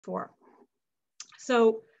for.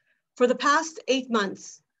 So for the past 8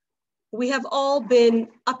 months, we have all been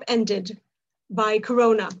upended by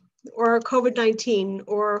Corona or COVID-19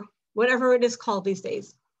 or whatever it is called these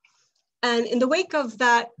days. And in the wake of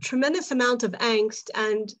that tremendous amount of angst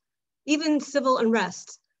and even civil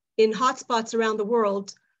unrest in hotspots around the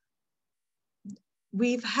world,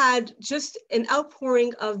 we've had just an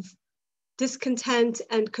outpouring of discontent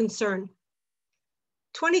and concern.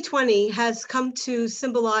 2020 has come to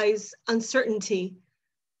symbolize uncertainty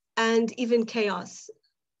and even chaos.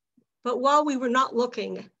 But while we were not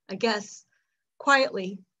looking, I guess,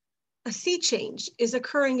 quietly, a sea change is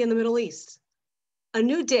occurring in the Middle East. A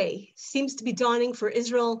new day seems to be dawning for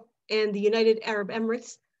Israel and the United Arab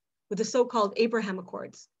Emirates with the so-called Abraham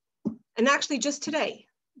Accords. And actually just today,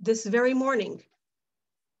 this very morning,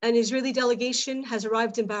 an Israeli delegation has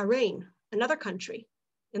arrived in Bahrain, another country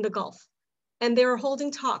in the Gulf, and they are holding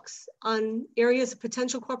talks on areas of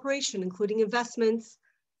potential cooperation, including investments,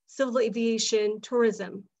 civil aviation,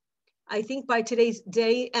 tourism. I think by today's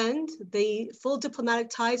day end, the full diplomatic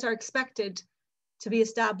ties are expected to be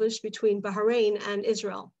established between Bahrain and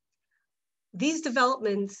Israel. These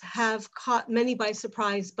developments have caught many by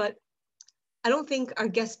surprise, but I don't think our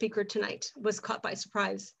guest speaker tonight was caught by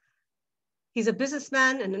surprise. He's a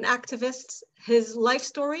businessman and an activist. His life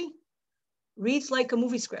story reads like a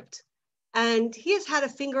movie script, and he has had a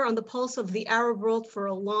finger on the pulse of the Arab world for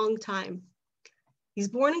a long time. He's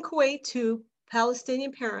born in Kuwait to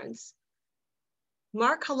Palestinian parents.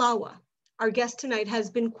 Mark Halawa, our guest tonight, has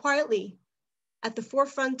been quietly at the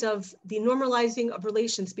forefront of the normalizing of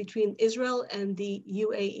relations between Israel and the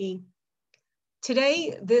UAE.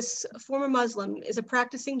 Today, this former Muslim is a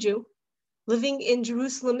practicing Jew living in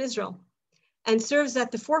Jerusalem, Israel, and serves at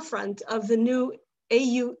the forefront of the new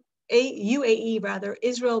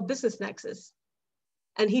UAE-Israel business nexus.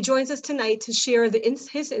 And he joins us tonight to share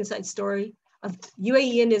his inside story of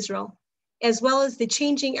UAE and Israel, as well as the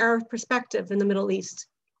changing Arab perspective in the Middle East.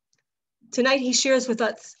 Tonight, he shares with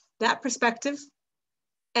us that perspective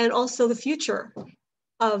and also the future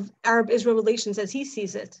of Arab-Israel relations as he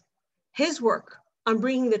sees it, his work on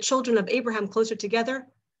bringing the children of Abraham closer together,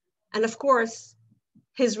 and of course,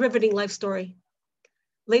 his riveting life story.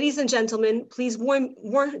 Ladies and gentlemen, please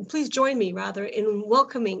join me in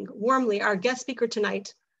welcoming warmly our guest speaker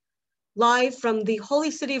tonight, live from the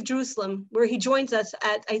holy city of Jerusalem, where he joins us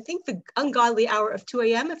at, I think, the ungodly hour of 2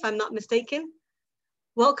 a.m., if I'm not mistaken.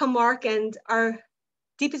 Welcome, Mark, and our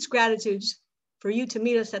deepest gratitude for you to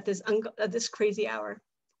meet us at this crazy hour.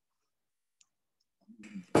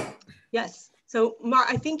 Yes, so Mark,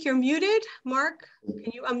 I think you're muted. Mark,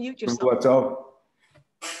 can you unmute yourself? What's up?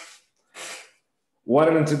 What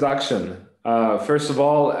an introduction. First of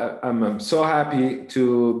all, I'm so happy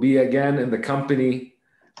to be again in the company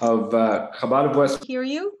of Chabad of West. Hear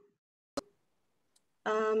you?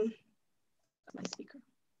 My speaker.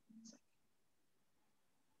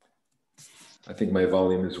 I think my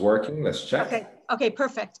volume is working. Let's check. Okay,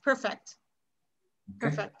 perfect.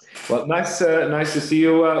 Okay. Well, nice to see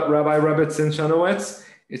you, Rabbi Rebbetzin Shanowitz.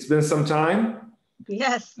 It's been some time.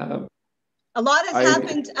 Yes. A lot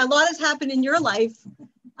has happened in your life,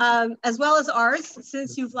 as well as ours,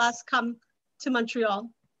 since you've last come to Montreal.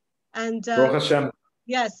 And Baruch Hashem.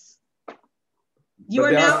 Yes.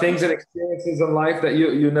 There are things and experiences in life that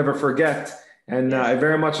you never forget. And I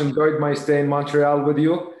very much enjoyed my stay in Montreal with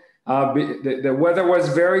you. The weather was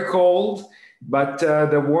very cold, but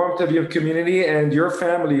the warmth of your community and your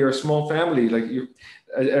family, your small family,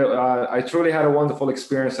 I truly had a wonderful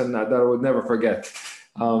experience, and that I would never forget.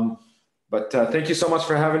 But thank you so much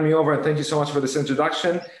for having me over, and thank you so much for this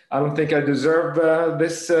introduction. I don't think I deserve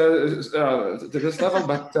this to this level,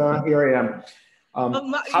 but here I am.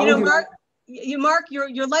 Mark,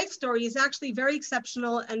 your life story is actually very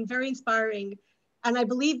exceptional and very inspiring. And I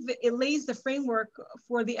believe it lays the framework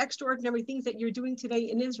for the extraordinary things that you're doing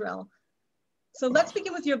today in Israel. So let's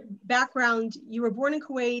begin with your background. You were born in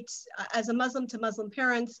Kuwait as a Muslim to Muslim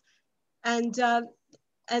parents. And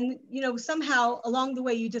somehow along the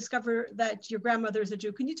way, you discover that your grandmother is a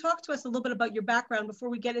Jew. Can you talk to us a little bit about your background before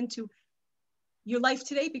we get into your life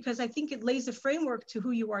today? Because I think it lays a framework to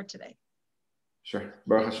who you are today. Sure.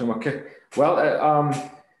 Baruch Hashem. Okay. Well,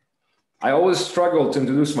 I always struggled to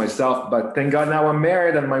introduce myself, but thank God now I'm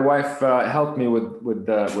married, and my wife helped me with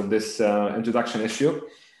this introduction issue.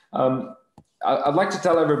 I'd like to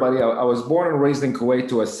tell everybody I was born and raised in Kuwait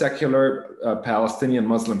to a secular Palestinian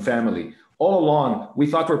Muslim family. All along, we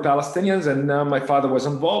thought we're Palestinians, and my father was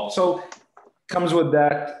involved. So comes with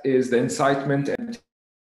that is the incitement and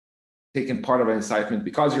taking part of an incitement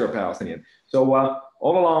because you're a Palestinian. So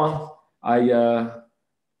all along,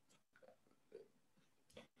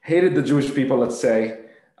 hated the Jewish people, let's say.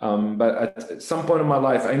 But at some point in my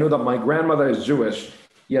life, I knew that my grandmother is Jewish,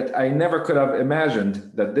 yet I never could have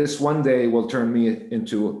imagined that this one day will turn me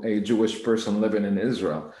into a Jewish person living in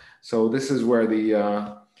Israel. So this is where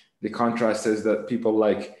the contrast is that people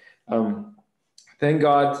like. Thank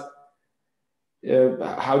God.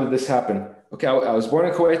 How did this happen? Okay, I was born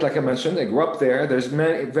in Kuwait, like I mentioned. I grew up there. There's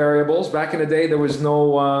many variables. Back in the day, there was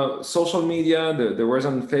no social media. There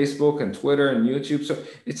wasn't Facebook and Twitter and YouTube. So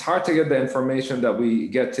it's hard to get the information that we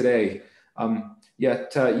get today.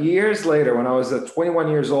 Yet years later, when I was 21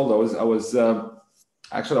 years old, I was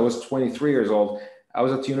 23 years old. I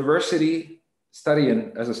was at university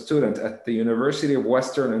studying as a student at the University of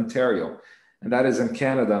Western Ontario. And that is in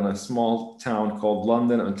Canada, in a small town called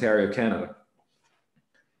London, Ontario, Canada.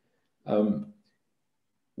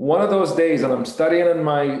 One of those days, and I'm studying in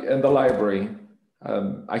the library,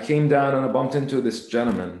 I came down and I bumped into this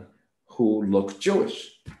gentleman who looked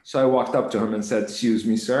Jewish. So I walked up to him and said, "Excuse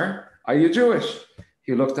me, sir, are you Jewish?"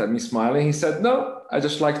 He looked at me smiling. He said, "No, I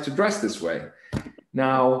just like to dress this way."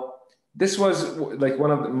 Now, this was like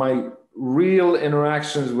one of my real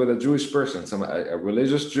interactions with a Jewish person, a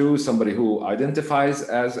religious Jew, somebody who identifies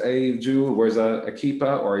as a Jew, wears a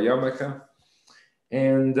kippah or a yarmulke.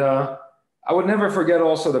 And I would never forget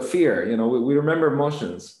also the fear. You know, we remember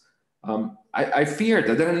emotions. I feared.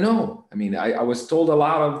 I didn't know. I mean, I was told a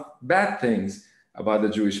lot of bad things about the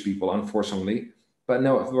Jewish people, unfortunately. But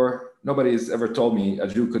nobody has ever told me a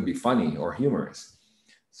Jew could be funny or humorous.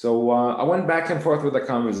 So I went back and forth with the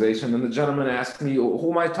conversation, and the gentleman asked me,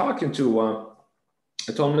 "Who am I talking to?"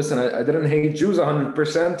 I told him, "Listen, I didn't hate Jews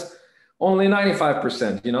 100%, only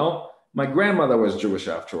 95%. You know, my grandmother was Jewish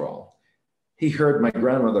after all." He heard my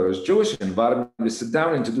grandmother was Jewish and invited me to sit down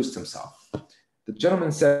and introduced himself. The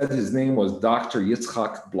gentleman said his name was Dr.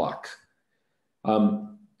 Yitzchak Block.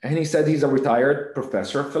 And he said he's a retired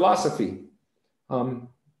professor of philosophy.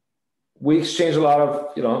 We exchanged a lot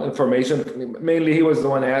of information. Mainly he was the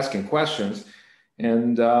one asking questions.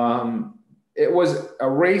 And it was a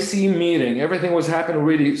racy meeting. Everything was happening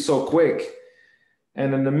really so quick.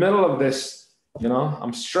 And in the middle of this,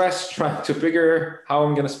 I'm stressed trying to figure how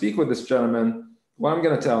I'm going to speak with this gentleman, what I'm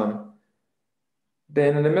going to tell him.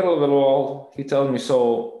 Then in the middle of it all, he tells me,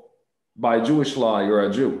 "So by Jewish law, you're a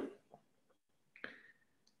Jew."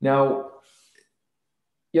 Now,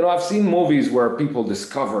 I've seen movies where people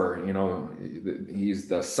discover, he's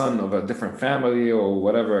the son of a different family or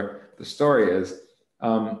whatever the story is.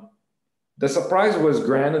 The surprise was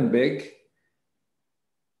grand and big.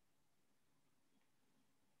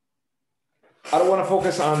 I don't want to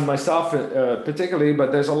focus on myself particularly,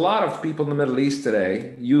 but there's a lot of people in the Middle East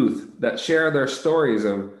today, youth, that share their stories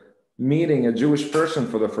of meeting a Jewish person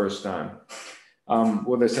for the first time.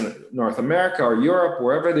 Whether it's in North America or Europe,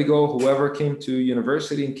 wherever they go, whoever came to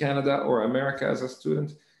university in Canada or America as a student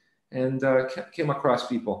and came across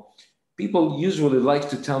people. People usually like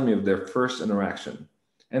to tell me of their first interaction.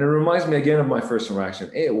 And it reminds me again of my first interaction.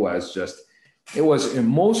 It was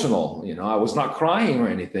emotional. I was not crying or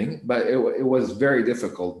anything, but it was very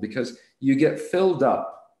difficult because you get filled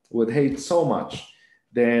up with hate so much,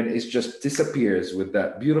 then it just disappears with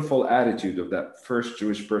that beautiful attitude of that first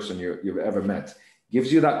Jewish person you've ever met.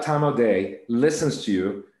 Gives you that time of day, listens to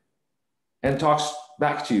you, and talks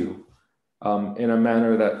back to you in a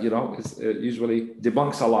manner that, usually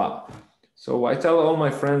debunks a lot. So I tell all my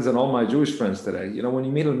friends and all my Jewish friends today, when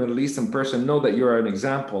you meet a Middle Eastern person, know that you're an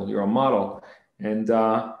example, you're a model, and,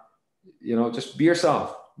 just be yourself.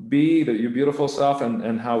 Be your beautiful self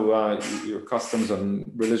and how your customs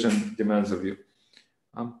and religion demands of you.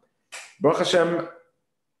 Baruch Hashem,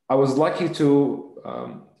 I was lucky to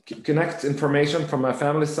connect information from my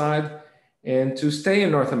family side and to stay in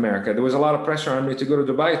North America. There was a lot of pressure on me to go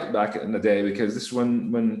to Dubai back in the day because this is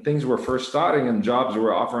when things were first starting and jobs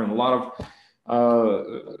were offering a lot of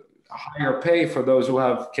higher pay for those who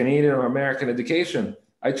have Canadian or American education.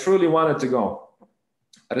 I truly wanted to go.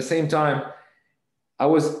 At the same time, I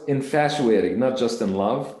was infatuated, not just in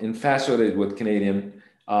love, infatuated with Canadian,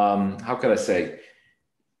 how could I say,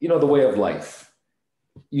 the way of life.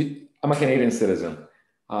 I'm a Canadian citizen.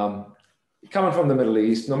 Coming from the Middle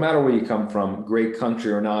East, no matter where you come from, great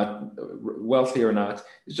country or not, wealthy or not,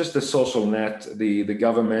 it's just the social net, the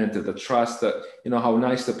government, the trust, that how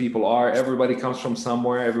nice the people are. Everybody comes from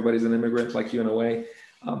somewhere. Everybody's an immigrant like you in a way.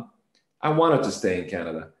 I wanted to stay in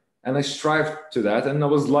Canada. And I strived to that. And I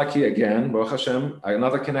was lucky again, Baruch Hashem,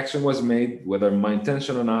 another connection was made, whether my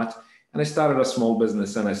intention or not. And I started a small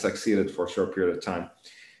business and I succeeded for a short period of time.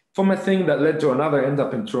 From a thing that led to another, end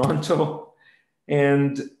up in Toronto.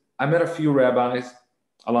 And I met a few rabbis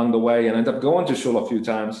along the way and ended up going to shul a few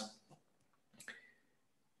times.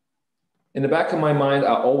 in the back of my mind,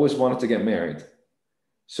 I always wanted to get married.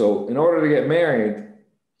 So in order to get married,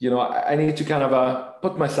 you know, I need to kind of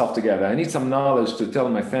put myself together. I need some knowledge to tell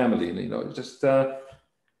my family, you know, just, so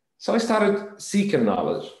I started seeking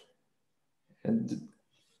knowledge. And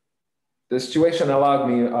the situation allowed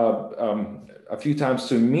me a few times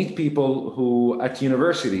to meet people who at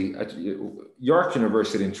university, at York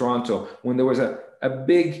University in Toronto, when there was a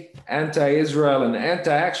big anti-Israel and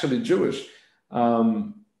anti-actually Jewish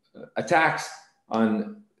attacks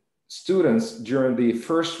on students during the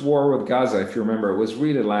first war with Gaza, if you remember. It was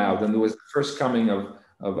really loud, and there was the first coming of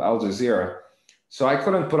Al Jazeera. So I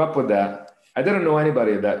couldn't put up with that. I didn't know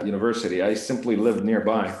anybody at that university. I simply lived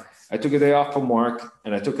nearby. I took a day off from work,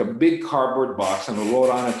 and I took a big cardboard box and I wrote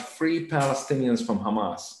on it, "Free Palestinians from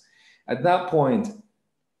Hamas." At that point,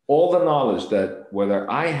 all the knowledge that whether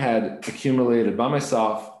I had accumulated by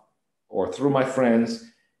myself or through my friends,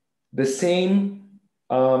 the same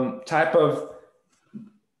type of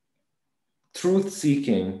truth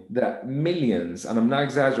seeking that millions, and I'm not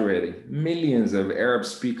exaggerating, millions of Arab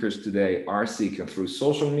speakers today are seeking through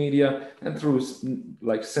social media and through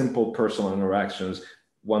like simple personal interactions,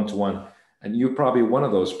 one-to-one. And you're probably one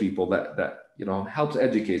of those people that you know, helps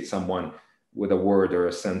educate someone with a word or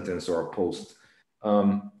a sentence or a post.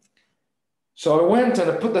 So I went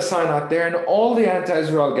and I put the sign out there, and all the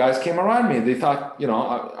anti-Israel guys came around me. They thought, you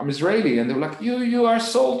know, I'm Israeli, and they were like, you are a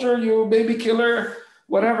soldier, you baby killer,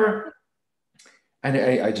 whatever. And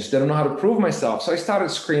I just didn't know how to prove myself. So I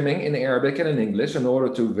started screaming in Arabic and in English in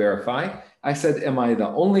order to verify. I said, am I the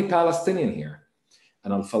only Palestinian here?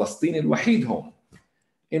 And al-Falastini al-Wahid home.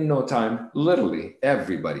 In no time, literally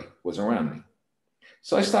everybody was around me.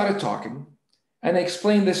 So I started talking, and I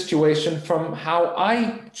explained the situation from how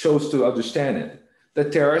I chose to understand it. The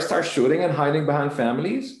terrorists are shooting and hiding behind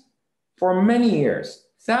families for many years.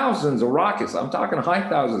 Thousands of rockets, I'm talking high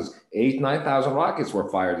thousands, 8,000, 9,000 rockets were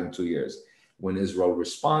fired in 2 years. When Israel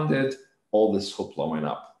responded, all this hoopla went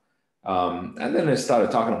up. And then I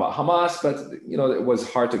started talking about Hamas, but you know, it was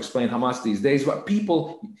hard to explain Hamas these days. But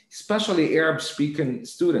people, especially Arab-speaking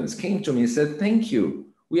students, came to me and said, "Thank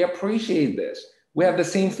you. We appreciate this. We have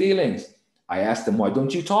the same feelings." I asked them, "Why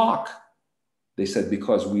don't you talk?" They said,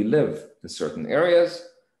 "Because we live in certain areas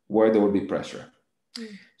where there will be pressure."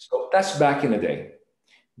 So that's back in the day.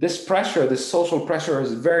 This pressure, this social pressure,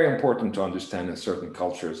 is very important to understand in certain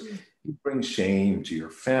cultures. You bring shame to your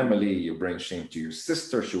family, you bring shame to your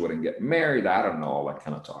sister, she wouldn't get married, I don't know, all that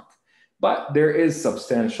kind of talk. But there is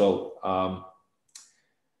substantial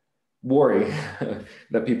worry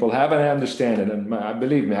that people have, and I understand it. And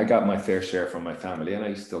believe me, I got my fair share from my family, and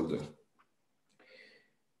I still do.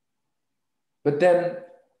 But then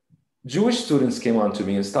Jewish students came on to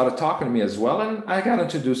me and started talking to me as well, and I got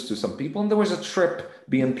introduced to some people, and there was a trip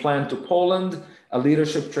being planned to Poland, a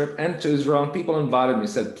leadership trip, and to Israel, and people invited me,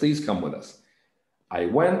 said, "Please come with us." I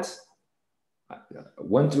went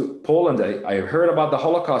to Poland. I heard about the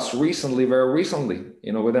Holocaust recently, very recently,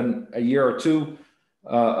 you know, within a year or two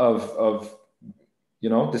of you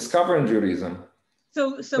know, discovering Judaism.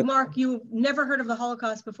 So Mark, you never heard of the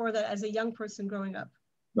Holocaust before that as a young person growing up?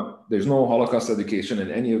 No, there's no Holocaust education in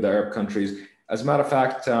any of the Arab countries. As a matter of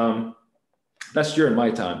fact, that's during my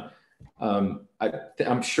time.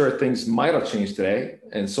 I'm sure things might have changed today,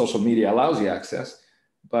 and social media allows you access,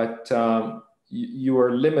 but you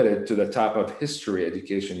were limited to the type of history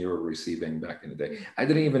education you were receiving back in the day. I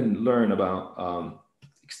didn't even learn about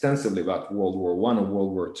extensively about World War I and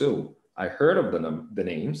World War II. I heard of the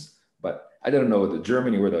names, but I didn't know that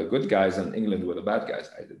Germany were the good guys and England were the bad guys.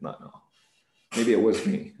 I did not know. Maybe it was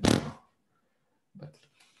me. But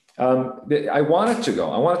I wanted to go.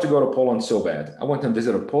 I wanted to go to Poland so bad. I went and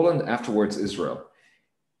visited Poland, afterwards Israel.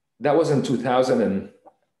 That was in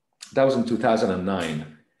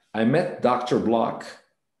 2009. I met Dr. Block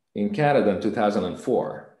in Canada in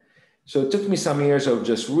 2004. So it took me some years of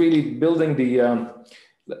just really building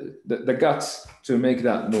the guts to make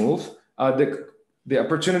that move. The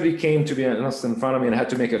opportunity came to be announced in front of me, and I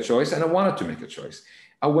had to make a choice, and I wanted to make a choice.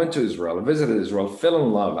 I went to Israel, I visited Israel, fell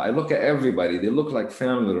in love. I look at everybody, they look like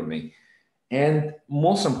family to me. And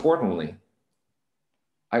most importantly,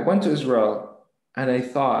 I went to Israel and I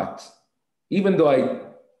thought, even though I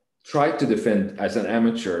tried to defend as an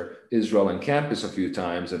amateur Israel on campus a few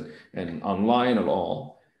times and online and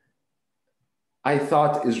all, I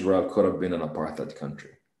thought Israel could have been an apartheid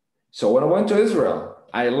country. So when I went to Israel,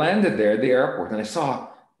 I landed there at the airport and I saw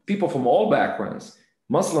people from all backgrounds,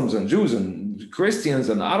 Muslims and Jews and Christians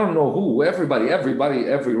and I don't know who, everybody,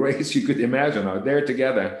 every race you could imagine are there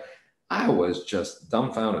together. I was just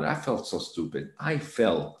dumbfounded. I felt so stupid. I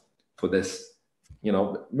fell for this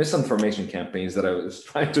misinformation campaigns that I was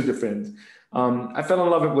trying to defend. I fell in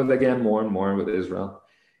love with, again, more and more with Israel.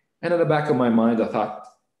 And in the back of my mind, I thought,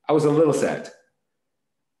 I was a little sad.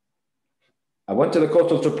 I went to the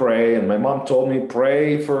kotel to pray, and my mom told me,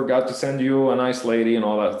 pray for God to send you a nice lady and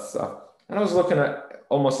all that stuff. And I was looking at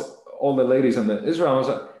almost all the ladies in Israel. I was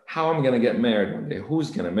like, how am I going to get married one day?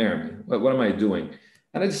 Who's going to marry me? What am I doing?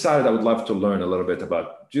 And I decided I would love to learn a little bit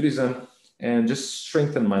about Judaism and just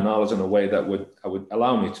strengthen my knowledge in a way that would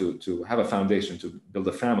allow me to have a foundation to build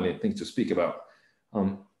a family and things to speak about.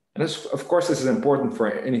 And of course, this is important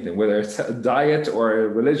for anything, whether it's a diet or a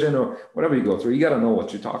religion or whatever you go through. You got to know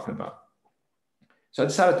what you're talking about. So I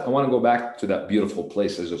decided I want to go back to that beautiful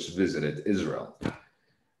place I just visited, Israel.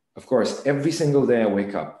 Of course, every single day I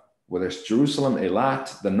wake up, whether it's Jerusalem,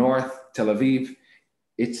 Eilat, the north, Tel Aviv,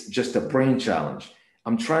 it's just a brain challenge.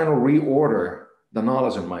 I'm trying to reorder the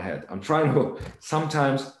knowledge in my head.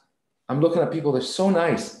 Sometimes I'm looking at people, they're so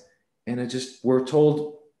nice. And we're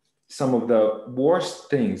told some of the worst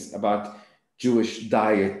things about Jewish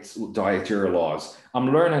dietary laws.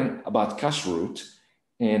 I'm learning about kashrut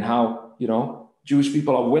and how, Jewish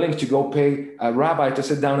people are willing to go pay a rabbi to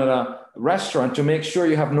sit down at a restaurant to make sure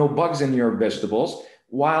you have no bugs in your vegetables,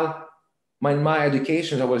 while in my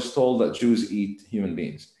education, I was told that Jews eat human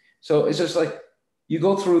beings. So it's just like, you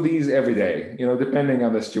go through these every day, depending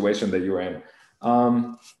on the situation that you're in.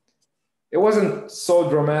 It wasn't so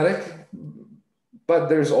dramatic, but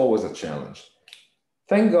there's always a challenge.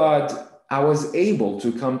 Thank God I was able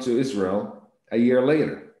to come to Israel a year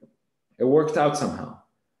later. It worked out somehow.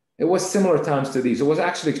 It was similar times to these. It was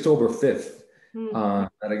actually October 5th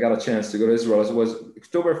that I got a chance to go to Israel. It was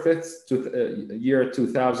October 5th, year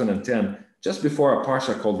 2010, just before a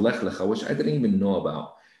parsha called Lech Lecha, which I didn't even know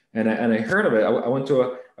about. And I heard of it. I went to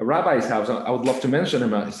a rabbi's house. I would love to mention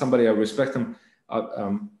him. Somebody I respect him.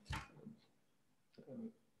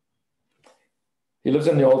 He lives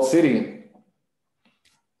in the old city.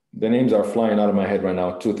 The names are flying out of my head right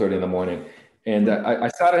now, 2:30 in the morning. And I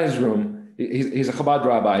sat in his room. He's a Chabad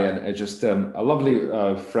rabbi and just a lovely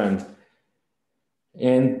friend.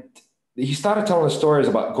 And he started telling us stories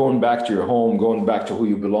about going back to your home, going back to who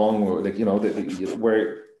you belong, or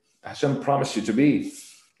where Hashem promised you to be.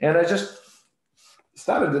 And I just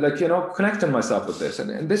started connecting myself with this.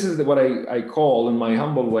 And this is what I call, in my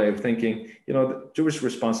humble way of thinking, the Jewish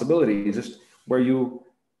responsibility is just where you,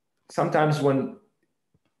 sometimes when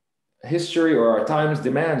history or our times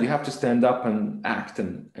demand, you have to stand up and act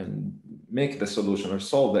and make the solution or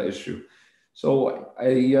solve the issue. So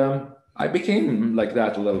I became like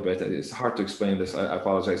that a little bit. It's hard to explain this. I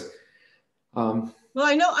apologize. Well,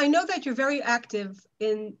 I know that you're very active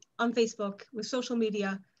on Facebook with social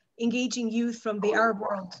media, engaging youth from the Arab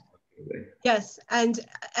world. Yes, and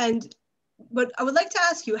but I would like to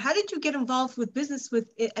ask you, how did you get involved with business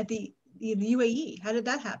at the UAE? How did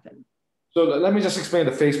that happen? So let me just explain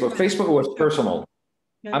the Facebook. Facebook was personal.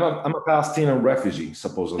 Yeah. I'm a Palestinian refugee,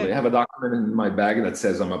 supposedly. Okay. I have a document in my bag that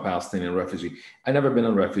says I'm a Palestinian refugee. I've never been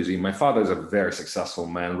a refugee. My father is a very successful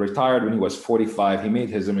man, retired when he was 45. He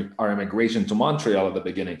made our immigration to Montreal at the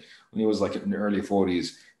beginning when he was like in the early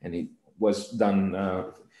 40s, and he was done.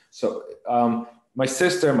 My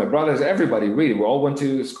sister, my brothers, everybody really, we all went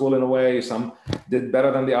to school in a way. Some did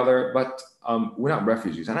better than the other, but we're not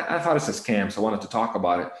refugees. And I thought it's a scam, so I wanted to talk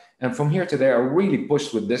about it. And from here to there, I really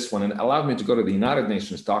pushed with this one and allowed me to go to the United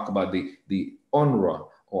Nations to talk about the UNRWA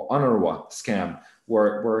or UNRWA scam,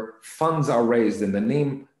 where funds are raised in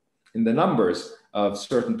the numbers of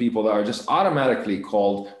certain people that are just automatically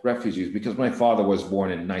called refugees, because my father was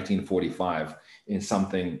born in 1945 in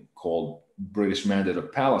something called British Mandate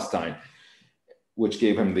of Palestine, which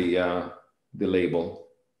gave him the label.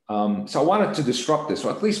 So I wanted to disrupt this,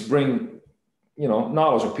 or at least bring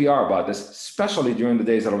knowledge or PR about this, especially during the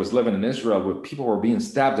days that I was living in Israel, where people were being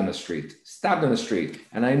stabbed in the street.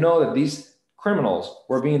 And I know that these criminals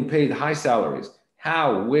were being paid high salaries.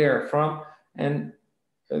 How, where, from? And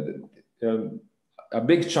a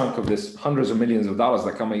big chunk of this, hundreds of millions of dollars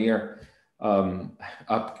that come a year,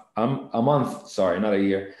 a month, sorry, not a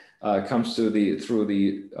year, comes through the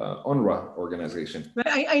UNRWA organization. But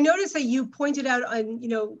I noticed that you pointed out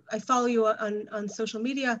I follow you on social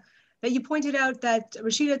media, that you pointed out that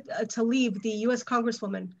Rashida Tlaib, the US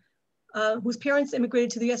Congresswoman, whose parents immigrated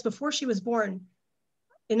to the US before she was born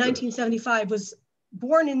in 1975, was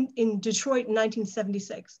born in Detroit in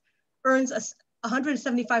 1976, earns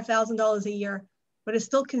 $175,000 a year, but is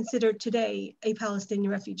still considered today a Palestinian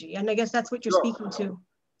refugee. And I guess that's what you're speaking to.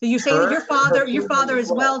 So you're saying that your father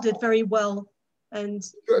as well did very well. And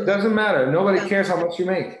it doesn't matter. Nobody cares how much you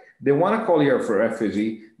make. They want to call you a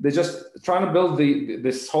refugee. They're just trying to build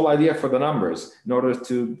this whole idea for the numbers in order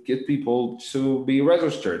to get people to be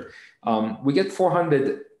registered. We get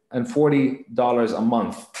 $440 a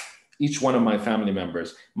month, each one of my family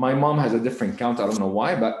members. My mom has a different count. I don't know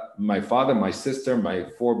why, but my father, my sister, my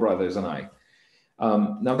 4 brothers, and I.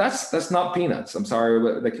 Now that's not peanuts. I'm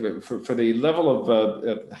sorry, but for the level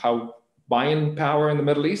of how buying power in the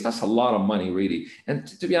Middle East, that's a lot of money, really. And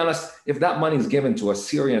to be honest, if that money is given to a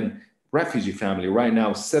Syrian refugee family right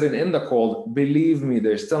now, sitting in the cold, believe me,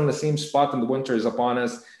 they're still in the same spot and the winter is upon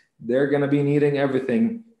us. They're going to be needing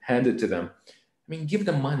everything handed to them. I mean, give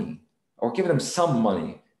them money or give them some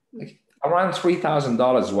money. Like around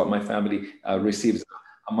 $3,000 is what my family receives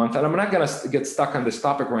a month. And I'm not going to get stuck on this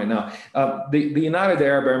topic right now. The United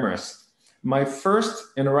Arab Emirates, my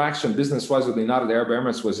first interaction business-wise with the United Arab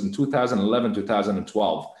Emirates was in 2011,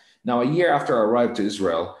 2012. Now, a year after I arrived to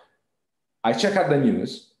Israel, I check out the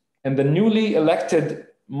news, and the newly elected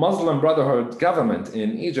Muslim Brotherhood government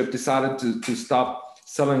in Egypt decided to stop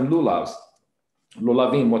selling lulavs,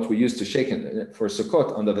 lulavim, what we used to shake for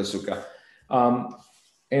Sukkot under the sukkah.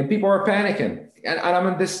 And people are panicking. And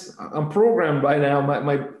I'm programmed by now.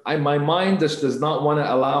 My mind just does not want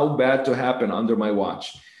to allow bad to happen under my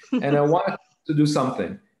watch. And I wanted to do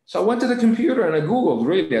something. So I went to the computer and I Googled,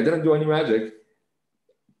 really, I didn't do any magic.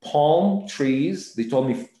 Palm trees, they told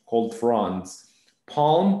me called fronds.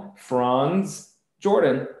 Palm, fronds,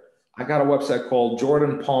 Jordan. I got a website called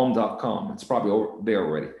jordanpalm.com. It's probably there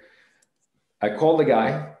already. I called the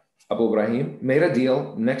guy, Abu Ibrahim, made a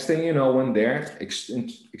deal. Next thing you know, went there,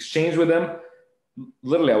 exchanged with him.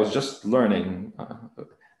 Literally, I was just learning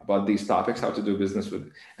about these topics, how to do business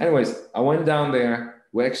with. Anyways, I went down there.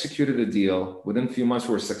 We executed a deal. Within a few months,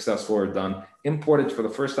 we were successful. We're done. Imported for the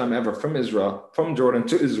first time ever from Israel, from Jordan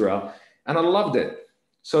to Israel. And I loved it.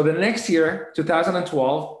 So the next year,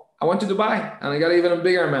 2012, I went to Dubai and I got even a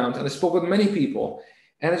bigger amount. And I spoke with many people.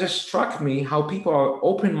 And it just struck me how people are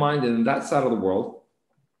open-minded in that side of the world.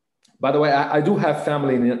 By the way, I do have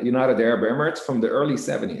family in the United Arab Emirates from the early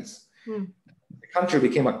 70s. The country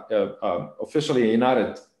became officially a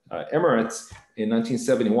United Emirates in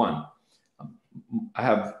 1971. I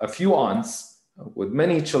have a few aunts with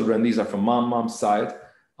many children. These are from mom's side,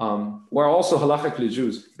 who are also halakhically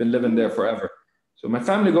Jews, been living there forever. So my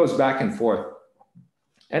family goes back and forth.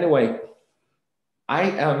 Anyway,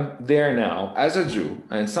 I am there now as a Jew,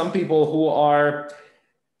 and some people who are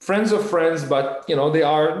friends of friends, but they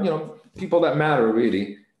are people that matter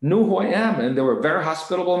really, knew who I am, and they were very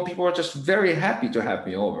hospitable, and people were just very happy to have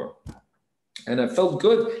me over. And it felt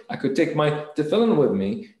good. I could take my tefillin with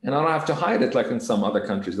me, and I don't have to hide it like in some other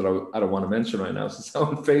countries that I don't want to mention right now. So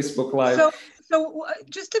on Facebook Live. So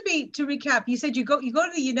just to recap, you said you go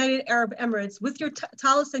to the United Arab Emirates with your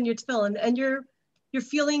talis and your tefillin, and you're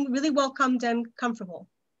feeling really welcomed and comfortable.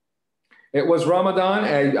 It was Ramadan,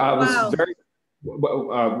 and I was very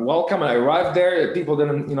welcome. I arrived there. People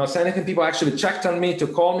didn't say anything. People actually checked on me to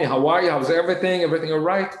call me. How are you? How's everything? Everything all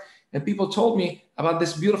right? And people told me about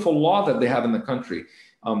this beautiful law that they have in the country.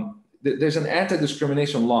 There's an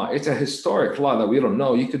anti-discrimination law. It's a historic law that we don't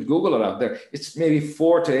know. You could Google it out there. It's maybe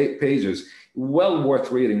 4 to 8 pages. Well worth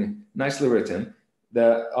reading, nicely written.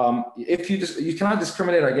 If you cannot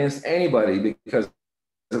discriminate against anybody because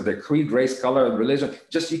of their creed, race, color, religion,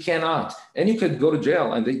 you cannot. And you could go to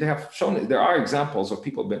jail. And they have shown it. There are examples of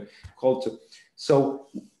people been called to. So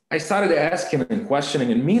I started asking and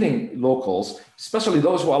questioning and meeting locals, especially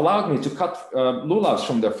those who allowed me to cut lulavs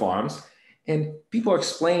from their farms. And people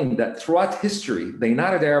explained that throughout history, the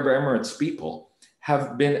United Arab Emirates people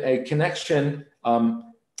have been a connection.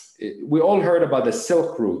 We all heard about the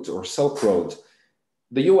Silk Route or Silk Road.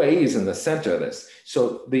 The UAE is in the center of this.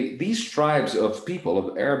 So these tribes of people,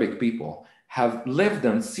 of Arabic people, have lived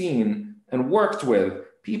and seen and worked with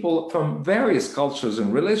people from various cultures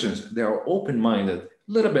and religions. They are open-minded, a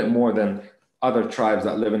little bit more than other tribes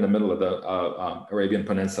that live in the middle of the Arabian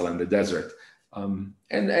Peninsula in the desert. And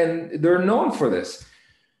they're known for this.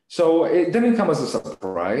 So it didn't come as a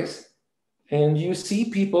surprise. And you see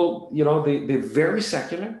people, they're very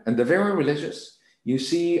secular and they're very religious. You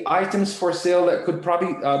see items for sale that could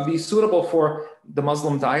probably be suitable for the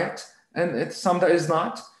Muslim diet, and it's some that is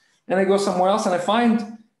not. And I go somewhere else and I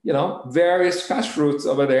find, various cash fruits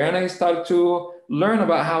over there, and I started to learn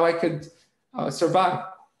about how I could survive.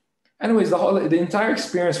 Anyways, the entire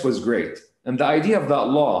experience was great, and the idea of that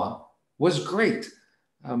law was great.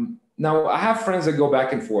 Now I have friends that go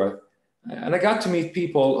back and forth, and I got to meet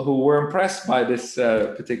people who were impressed by this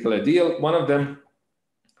particular deal. One of them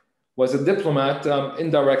was a diplomat,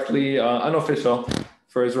 indirectly unofficial,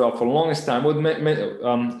 for Israel for the longest time.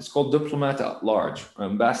 It's called diplomat at large,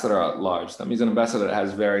 ambassador at large. That means an ambassador that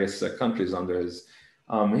has various countries under his.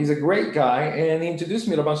 He's a great guy, and he introduced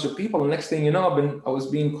me to a bunch of people. And next thing you know, I was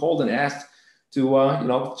being called and asked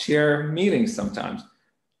to chair meetings sometimes.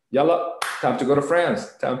 Yalla, time to go to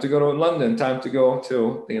France, time to go to London, time to go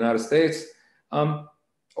to the United States,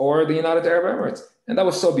 or the United Arab Emirates. And that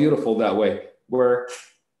was so beautiful that way, where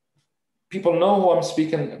people know who I'm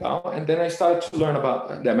speaking about. And then I started to learn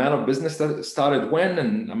about the amount of business that started when,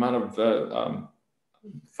 and amount of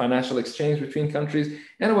financial exchange between countries.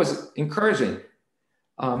 And it was encouraging.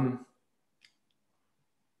 I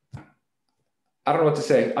don't know what to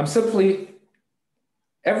say.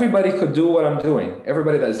 Everybody could do what I'm doing.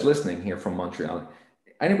 Everybody that is listening here from Montreal,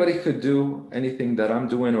 anybody could do anything that I'm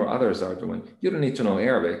doing or others are doing. You don't need to know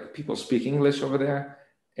Arabic. People speak English over there,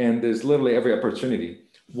 and there's literally every opportunity.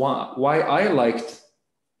 Why I liked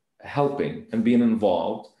helping and being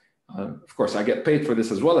involved. Of course, I get paid for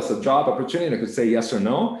this as well as a job opportunity. I could say yes or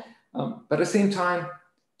no, but at the same time,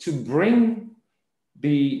 to bring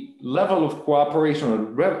the level of cooperation or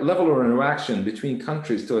level of interaction between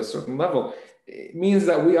countries to a certain level, it means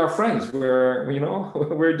that we are friends.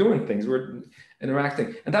 We're doing things, we're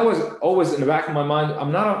interacting. And that was always in the back of my mind.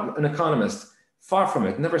 I'm not an economist, far from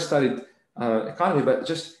it, never studied economy, but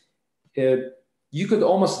just you could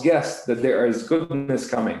almost guess that there is goodness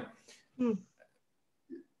coming.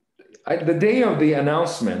 The day of the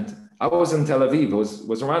announcement, I was in Tel Aviv. It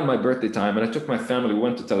was around my birthday time, and I took my family. We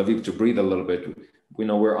went to Tel Aviv to breathe a little bit.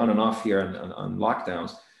 We're on and off here on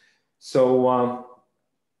lockdowns. So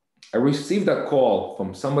I received a call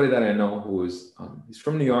from somebody that I know who is, he's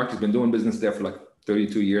from New York. He's been doing business there for like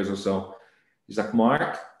 32 years or so. He's like,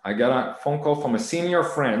 Mark, I got a phone call from a senior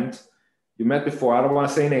friend you met before. I don't want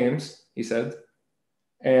to say names, he said.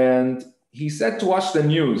 And he said to watch the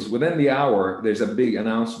news. Within the hour, there's a big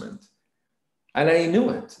announcement. And I knew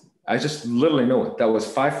it. I just literally knew it. That was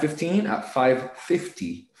 5:15. At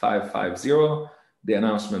 5:50, the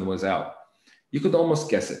announcement was out. You could almost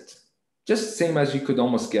guess it. Just same as you could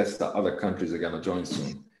almost guess that other countries are going to join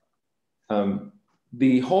soon.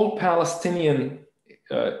 The whole Palestinian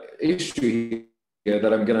issue here,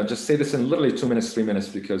 that I'm going to just say this in literally 2 minutes, 3 minutes,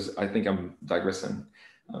 because I think I'm digressing.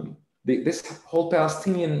 This whole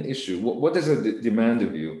Palestinian issue, what does it demand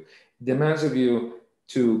of you? It demands of you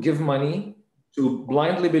to give money, to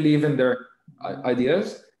blindly believe in their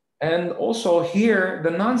ideas, and also hear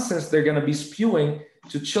the nonsense they're going to be spewing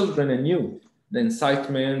to children and youth, the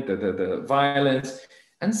incitement, the violence,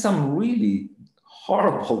 and some really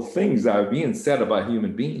horrible things that are being said about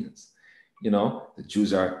human beings. The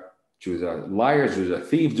Jews are liars, Jews are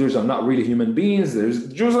thieves, Jews are not really human beings.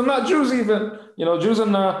 Jews are not Jews even. Jews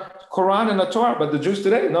in the Quran and the Torah, but the Jews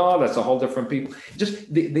today, no, that's a whole different people.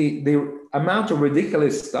 Just the amount of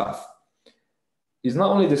ridiculous stuff is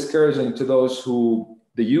not only discouraging to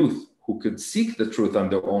the youth who could seek the truth on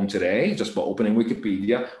their own today, just by opening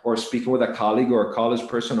Wikipedia or speaking with a colleague or a college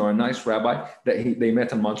person or a nice rabbi that they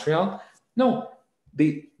met in Montreal. No,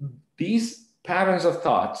 these patterns of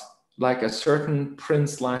thought, like a certain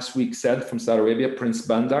prince last week said from Saudi Arabia, Prince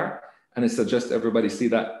Bandar, and I suggest everybody see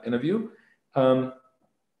that interview.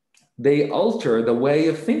 They alter the way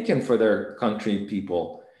of thinking for their country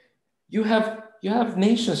people. You have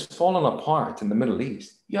nations falling apart in the Middle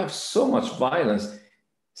East. You have so much violence.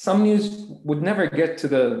 Some news would never get to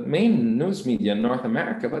the main news media in North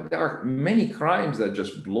America, but there are many crimes that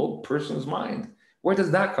just blow a person's mind. Where does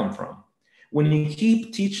that come from? When you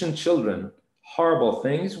keep teaching children horrible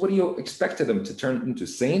things, what do you expect of them to turn into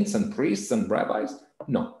saints and priests and rabbis?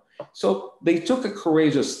 No. So they took a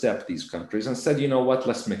courageous step, these countries, and said, you know what,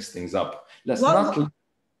 let's mix things up. Let's not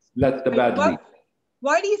let the bad lead.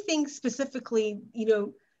 Why do you think specifically,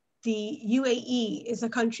 the UAE is a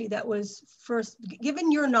country that was first,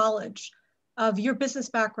 given your knowledge of your business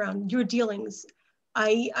background, your dealings?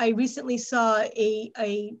 I recently saw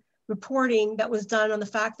a reporting that was done on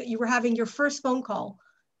the fact that you were having your first phone call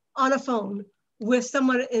on a phone with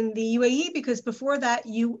someone in the UAE, because before that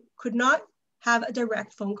you could not have a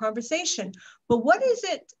direct phone conversation. But what is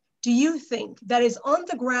it, do you think, that is on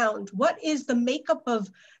the ground? What is the makeup of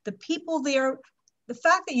the people there? The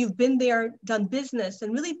fact that you've been there, done business,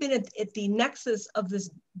 and really been at the nexus of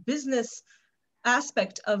this business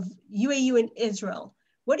aspect of UAE and Israel,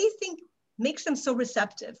 what do you think makes them so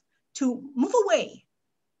receptive to move away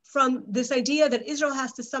from this idea that Israel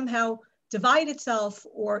has to somehow divide itself,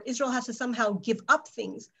 or Israel has to somehow give up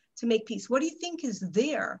things to make peace? What do you think is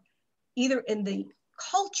there, either in the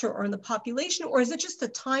culture or in the population, or is it just the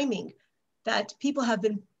timing that people have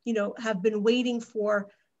been waiting for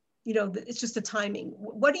it's just the timing.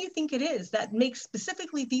 What do you think it is that makes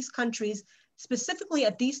specifically these countries, specifically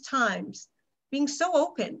at these times, being so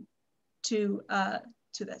open to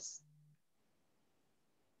this?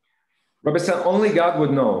 Rabbi Sam, only God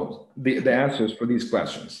would know the answers for these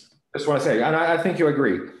questions. That's what I say, and I think you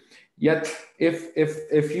agree. Yet,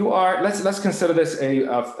 if you are, let's consider this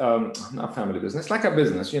not family business, like a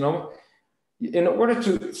business. In order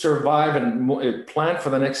to survive and plan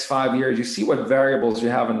for the next 5 years, you see what variables you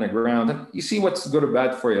have in the ground, and you see what's good or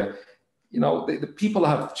bad for you. The people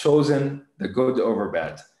have chosen the good over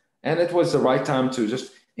bad, and it was the right time to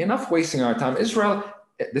just enough wasting our time. Israel,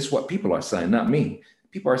 this is what people are saying, not me.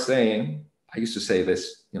 People are saying, I used to say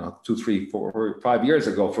this, 2, 3, 4, 5 years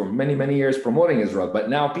ago, for many, many years promoting Israel, but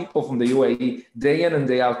now people from the UAE, day in and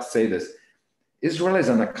day out, say this: Israel is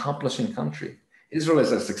an accomplishing country. Israel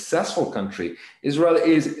is a successful country. Israel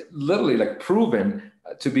is literally proven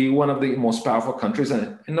to be one of the most powerful countries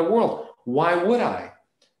in the world. Why would I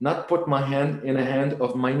not put my hand in the hand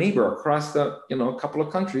of my neighbor across a couple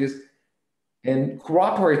of countries and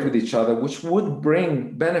cooperate with each other, which would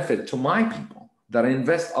bring benefit to my people that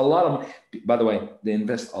invest a lot of, by the way, they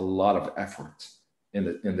invest a lot of effort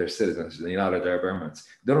in their citizens, the United Arab Emirates.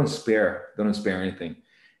 They don't spare anything.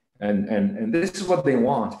 And this is what they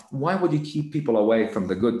want. Why would you keep people away from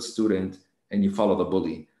the good student and you follow the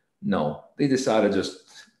bully? No, they decided just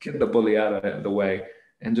get the bully out of the way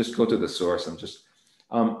and just go to the source. And just,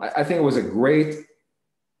 I think it was a great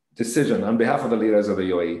decision on behalf of the leaders of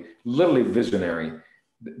the UAE, literally visionary.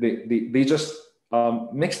 They just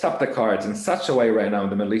mixed up the cards in such a way right now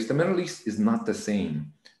in the Middle East. The Middle East is not the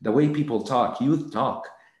same. The way people talk, youth talk.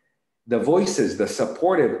 The voices, the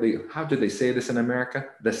supportive, how do they say this in America?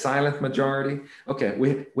 The silent majority. Okay,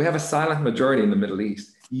 we have a silent majority in the Middle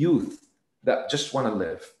East. Youth that just want to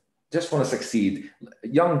live, just want to succeed.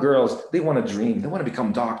 Young girls, they want to dream. They want to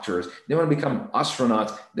become doctors. They want to become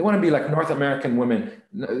astronauts. They want to be like North American women,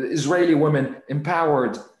 Israeli women,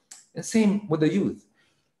 empowered. And same with the youth.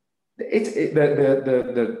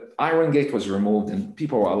 The Iron Gate was removed and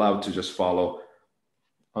people were allowed to just follow.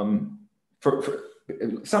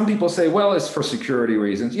 Some people say, well, it's for security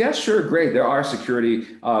reasons. Yeah, sure, great. There are security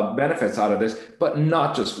benefits out of this, but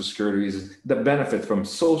not just for security reasons. The benefit from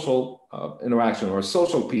social interaction or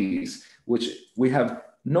social peace, which we have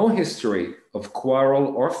no history of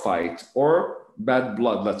quarrel or fight or bad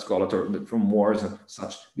blood, let's call it, or from wars and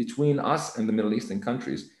such between us and the Middle Eastern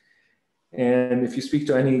countries. And if you speak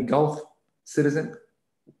to any Gulf citizen,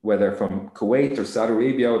 whether from Kuwait or Saudi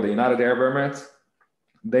Arabia or the United Arab Emirates,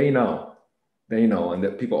 they know, and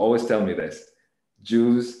that people always tell me this: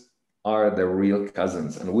 Jews are the real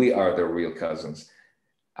cousins, and we are the real cousins.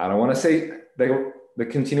 I don't want to say the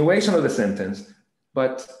continuation of the sentence,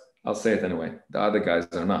 but I'll say it anyway. The other guys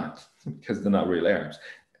are not, because they're not real Arabs.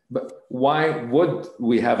 But why would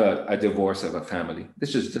we have a divorce of a family?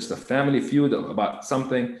 This is just a family feud about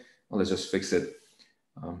something. Well, let's just fix it.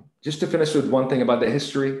 Just to finish with one thing about the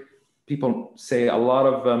history, people say a lot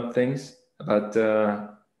of things about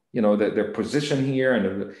their position here.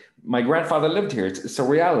 And my grandfather lived here. It's a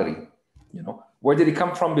reality. Where did he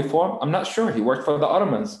come from before? I'm not sure. He worked for the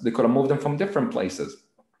Ottomans. They could have moved him from different places.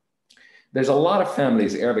 There's a lot of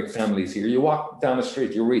families, Arabic families here. You walk down the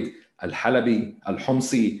street, you read Al-Halabi,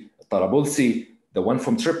 Al-Humsi, Tarabulsi, the one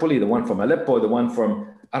from Tripoli, the one from Aleppo, the one from,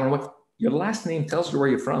 I don't know what. Your last name tells you where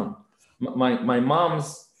you're from. My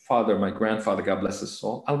mom's father, my grandfather, God bless his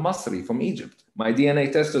soul, Al-Masri from Egypt. My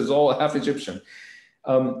DNA test is all half Egyptian.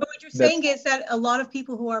 But what you're saying is that a lot of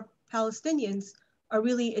people who are Palestinians are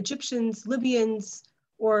really Egyptians, Libyans,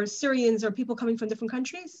 or Syrians, or people coming from different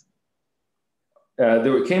countries?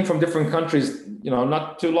 They came from different countries,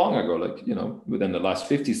 not too long ago, within the last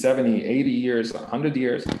 50, 70, 80 years, 100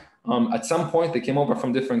 years. At some point, they came over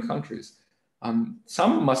from different countries.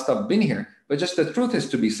 Some must have been here, but just the truth is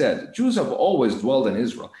to be said. Jews have always dwelled in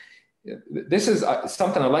Israel. This is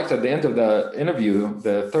something I liked at the end of the interview,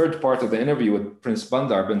 the third part of the interview with Prince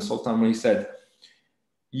Bandar bin Sultan, when he said,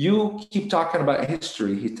 you keep talking about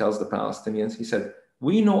history, he tells the Palestinians. He said,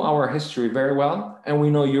 we know our history very well, and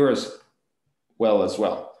we know yours well as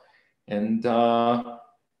well. And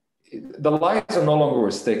the lies are no longer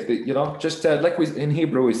a stick. Just like in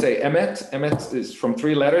Hebrew, we say emet. Emet is from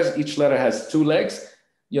 3 letters. Each letter has 2 legs.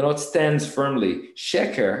 It stands firmly.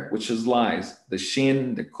 Sheker, which is lies. The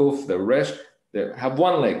shin, the kuf, the resh, they have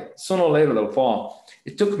 1 leg. Sooner or later, they'll fall.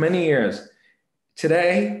 It took many years.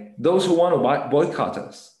 Today, those who want to boycott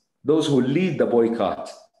us, those who lead the boycott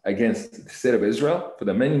against the state of Israel for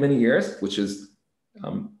the many, many years, which is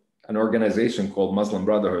an organization called Muslim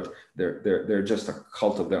Brotherhood. They're just a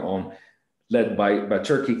cult of their own, led by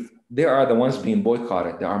Turkey, they are the ones being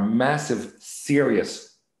boycotted. There are massive,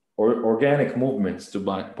 serious or organic movements to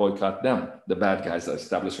boycott them, the bad guys that are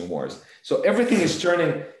establishing wars. So everything is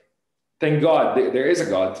turning, thank God, there is a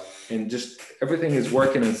God, and just everything is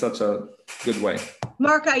working in such a good way.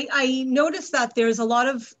 Mark, I noticed that there's a lot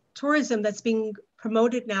of tourism that's being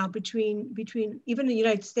promoted now between even the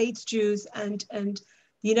United States Jews and the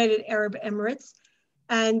United Arab Emirates.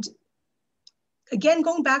 And again,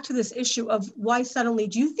 going back to this issue of why suddenly,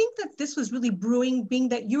 do you think that this was really brewing, being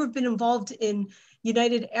that you have been involved in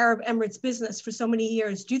United Arab Emirates business for so many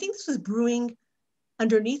years? Do you think this was brewing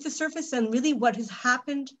underneath the surface, and really what has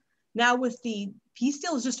happened now with the peace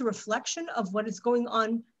deal is just a reflection of what is going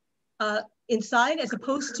on inside, as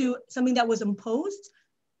opposed to something that was imposed,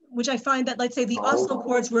 which I find that, let's say, the Oslo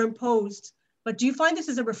Accords were imposed, but do you find this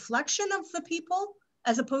as a reflection of the people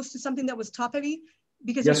as opposed to something that was top heavy?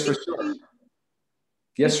 Because yes, for sure.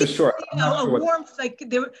 Yes, for sure. A warmth, like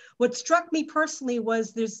what struck me personally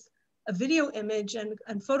was there's a video image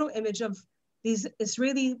and photo image of these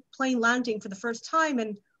Israeli plane landing for the first time,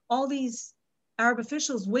 and all these Arab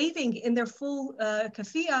officials waving in their full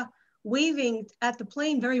kafia, waving at the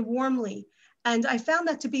plane very warmly. And I found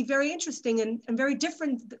that to be very interesting and very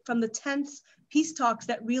different from the tense peace talks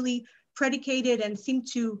that really predicated and seemed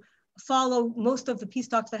to follow most of the peace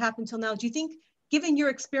talks that happened till now. Do you think, given your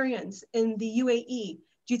experience in the UAE,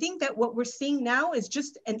 do you think that what we're seeing now is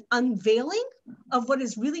just an unveiling of what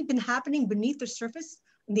has really been happening beneath the surface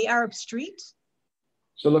in the Arab street?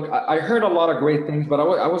 So look, I heard a lot of great things, but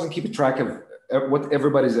I wasn't keeping track of what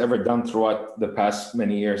everybody's ever done throughout the past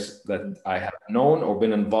many years that I have known or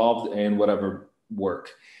been involved in whatever work.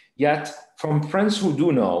 Yet from friends who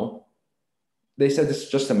do know, they said it's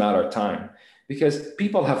just a matter of time, because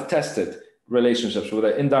people have tested relationships with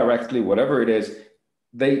it indirectly, whatever it is.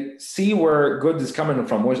 They see where good is coming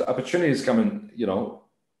from, where opportunity is coming,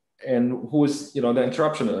 and who is, the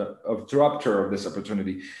interrupter of this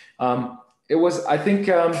opportunity. It was, I think,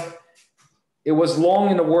 it was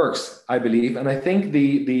long in the works, I believe. And I think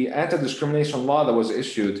the anti-discrimination law that was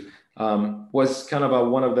issued was kind of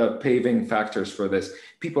one of the paving factors for this.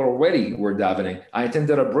 People already were davening. I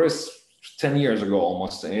attended a bris 10 years ago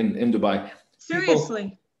almost in Dubai. Seriously?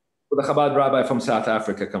 People, with a Chabad rabbi from South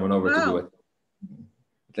Africa coming over to do it.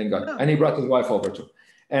 Thank God. Wow. And he brought his wife over too.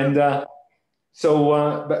 And but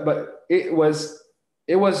it was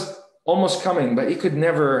almost coming, but he could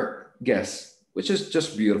never guess, which is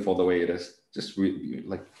just beautiful the way it is. Just really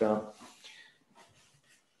like. Do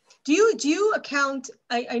you account?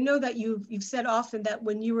 I know that you've said often that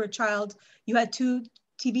when you were a child, you had 2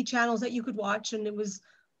 TV channels that you could watch, and it was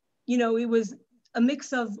a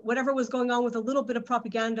mix of whatever was going on with a little bit of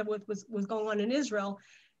propaganda was going on in Israel.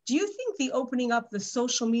 Do you think the opening up the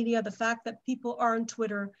social media, the fact that people are on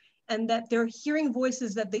Twitter and that they're hearing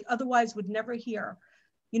voices that they otherwise would never hear?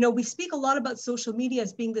 We speak a lot about social media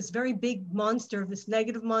as being this very big monster, this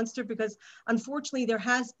negative monster, because unfortunately there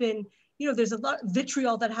has been, there's a lot of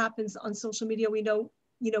vitriol that happens on social media. We know,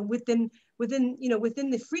 within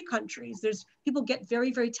the free countries, there's people get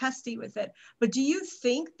very, very testy with it. But do you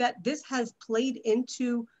think that this has played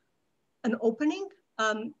into an opening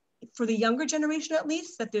for the younger generation, at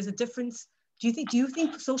least, that there's a difference? Do you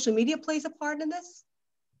think social media plays a part in this?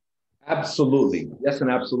 Absolutely. Yes, and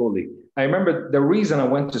absolutely. I remember the reason I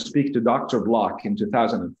went to speak to Dr. Block in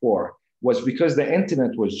 2004 was because the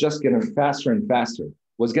internet was just getting faster and faster,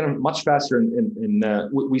 was getting much faster.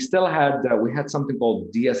 We still had, we had something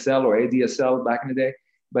called DSL or ADSL back in the day,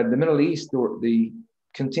 but in the Middle East, they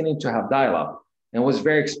continued to have dial-up, and it was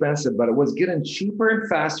very expensive, but it was getting cheaper and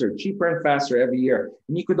faster every year.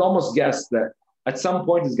 And you could almost guess that at some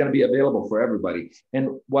point it's going to be available for everybody.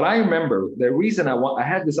 And what I remember, the reason I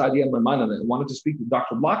had this idea in my mind and I wanted to speak to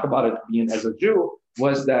Dr. Block about it, being as a Jew,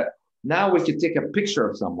 was that now we could take a picture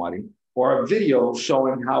of somebody or a video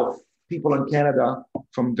showing how people in Canada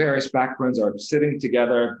from various backgrounds are sitting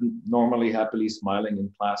together, normally happily smiling in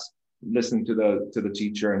class, listening to the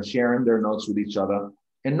teacher and sharing their notes with each other.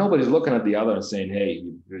 And nobody's looking at the other and saying, hey,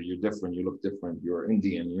 you're different, you look different, you're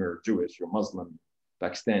Indian, you're Jewish, you're Muslim,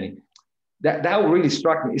 Pakistani. That really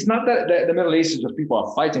struck me. It's not that the Middle East is just people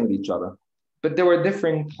are fighting with each other, but there were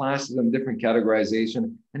different classes and different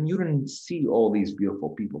categorization, and you didn't see all these beautiful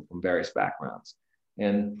people from various backgrounds.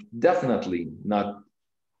 And definitely not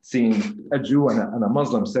seeing a Jew and a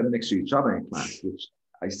Muslim sitting next to each other in class, which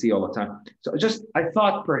I see all the time. So I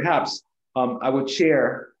thought perhaps I would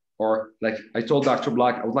share, or like I told Dr.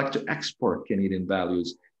 Block, I would like to export Canadian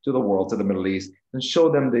values to the world, to the Middle East, and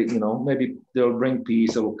show them that, maybe they'll bring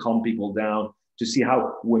peace, it'll calm people down, to see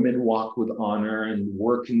how women walk with honor and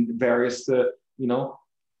work in various,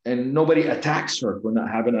 and nobody attacks her for not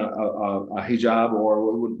having a hijab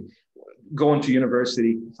or going to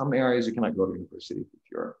university. Some areas you cannot go to university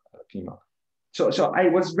if you're a female. So I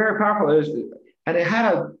was very powerful, and I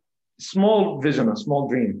had a small vision, a small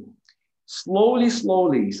dream. Slowly,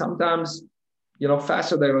 sometimes,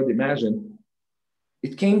 faster than I would imagine,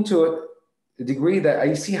 it came to a degree that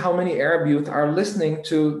I see how many Arab youth are listening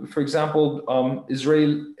to, for example,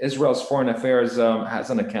 Israel's Foreign Affairs has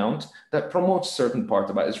an account that promotes certain parts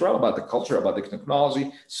about Israel, about the culture, about the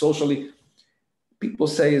technology, socially. People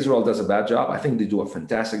say Israel does a bad job. I think they do a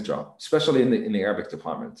fantastic job, especially in the Arabic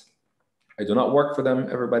department. I do not work for them,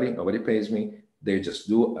 everybody. Nobody pays me. They just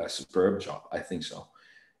do a superb job. I think so.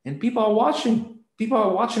 And people are watching. People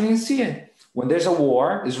are watching and seeing. When there's a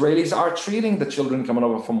war, Israelis are treating the children coming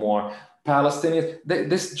over from war. Palestinians,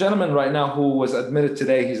 this gentleman right now who was admitted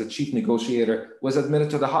today, he's a chief negotiator, was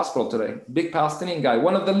admitted to the hospital today. Big Palestinian guy,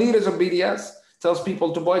 one of the leaders of BDS, tells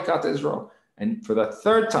people to boycott Israel. And for the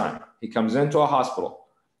third time, he comes into a hospital.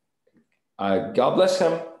 God bless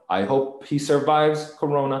him. I hope he survives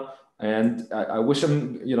Corona. And I wish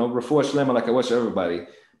him, refuah shlema, like I wish everybody.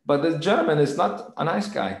 But the gentleman is not a nice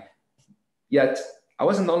guy. Yet, I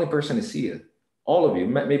wasn't the only person to see it. All of you,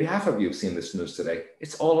 maybe half of you have seen this news today.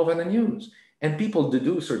 It's all over the news. And people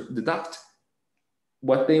deduce or deduct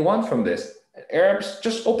what they want from this. Arabs,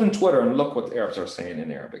 just open Twitter and look what Arabs are saying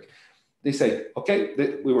in Arabic. They say, okay,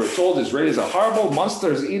 we were told Israelis are horrible,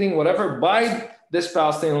 monsters eating whatever by this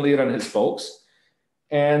Palestinian leader and his folks.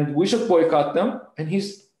 And we should boycott them. And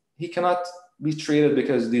he cannot be treated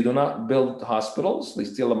because they do not build hospitals. They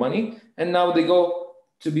steal the money. And now they go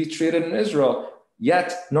to be treated in Israel.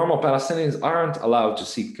 Yet normal Palestinians aren't allowed to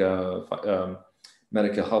seek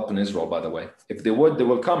medical help in Israel, by the way. If they would, they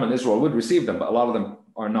will come and Israel would receive them, but a lot of them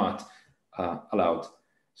are not allowed.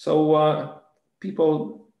 So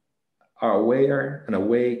people are aware and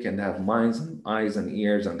awake and have minds and eyes and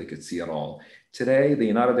ears, and they could see it all. Today, the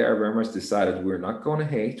United Arab Emirates decided we're not going to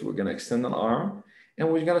hate, we're going to extend an arm, and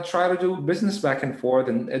we're going to try to do business back and forth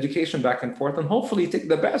and education back and forth, and hopefully take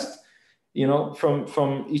the best,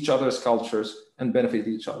 from each other's cultures and benefit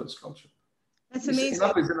each other's culture. That's amazing.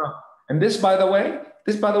 Enough is enough. And this, by the way,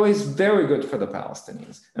 is very good for the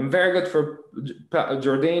Palestinians and very good for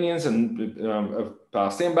Jordanians and of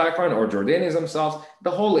Palestinian background or Jordanians themselves.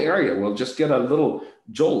 The whole area will just get a little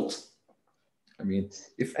jolt. I mean,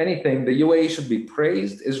 if anything, the UAE should be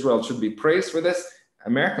praised. Israel should be praised for this.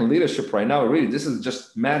 American leadership right now, really, this is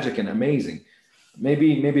just magic and amazing.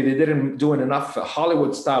 Maybe they didn't do enough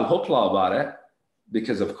Hollywood-style hoopla about it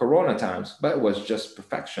because of Corona times, but it was just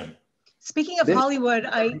perfection. Speaking of Hollywood,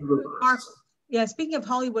 speaking of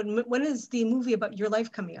Hollywood, when is the movie about your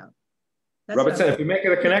life coming out? Robert said, if you make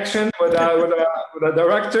it a connection with a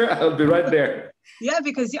director, I'll be right there. Yeah,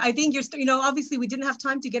 because I think obviously we didn't have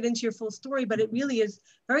time to get into your full story, but it really is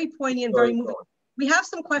very poignant, very moving. We have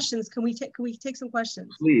some questions. Can we take some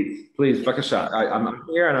questions? Please, take a shot. I'm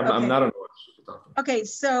here and I'm not on. Okay,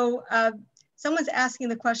 so someone's asking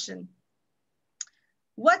the question.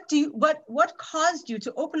 What caused you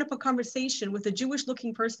to open up a conversation with a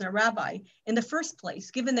Jewish-looking person, a rabbi, in the first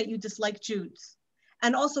place, given that you dislike Jews?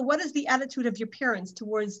 And also, what is the attitude of your parents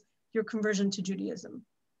towards your conversion to Judaism?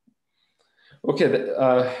 Okay,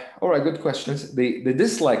 all right, good questions. The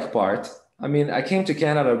dislike part, I mean, I came to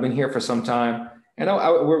Canada, I've been here for some time, and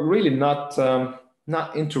we're really not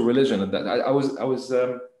into religion.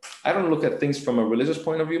 I don't look at things from a religious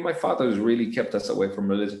point of view. My father has really kept us away from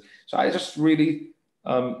religion. So I just really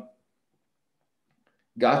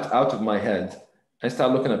got out of my head and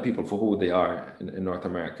started looking at people for who they are in North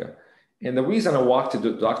America. And the reason I walked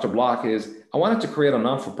to Dr. Block is I wanted to create a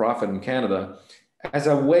non-for-profit in Canada as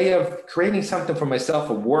a way of creating something for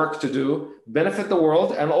myself, a work to do, benefit the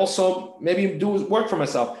world, and also maybe do work for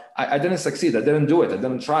myself. I didn't succeed. I didn't do it. I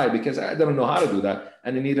didn't try because I didn't know how to do that.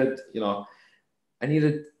 And I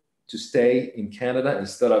needed to stay in Canada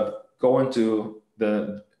instead of going to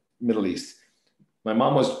the Middle East. My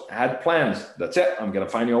mom had plans. That's it. I'm going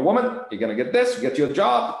to find you a woman. You're going to get this, get you a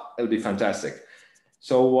job. It'll be fantastic.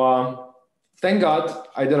 So thank God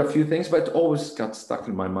I did a few things, but it always got stuck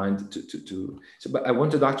in my mind but I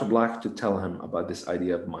went to Dr. Black to tell him about this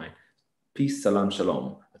idea of mine. Peace, salam,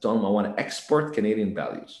 shalom. I told him I want to export Canadian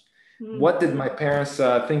values. What did my parents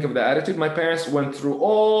think of the attitude? My parents went through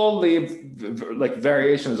all the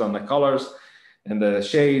variations on the colors and the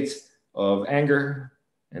shades of anger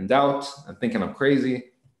and doubt and thinking I'm crazy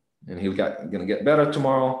and he's going to get better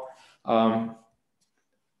tomorrow.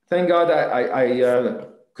 Thank God I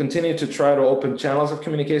continue to try to open channels of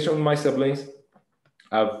communication with my siblings.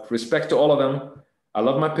 I have respect to all of them. I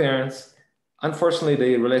love my parents. unfortunately,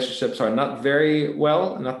 the relationships are not very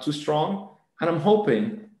well, not too strong. And I'm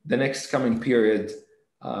hoping the next coming period,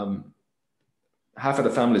 half of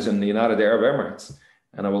the families in the United Arab Emirates,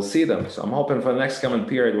 and I will see them. So I'm hoping for the next coming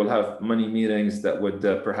period, we'll have many meetings that would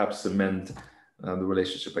perhaps amend the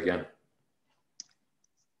relationship again.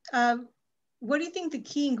 What do you think the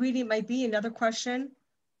key ingredient might be, another question,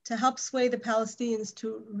 to help sway the Palestinians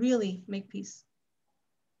to really make peace?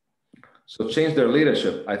 So change their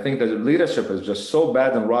leadership. I think that the leadership is just so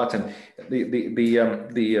bad and rotten.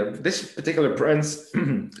 This particular prince,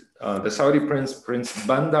 the Saudi prince, Prince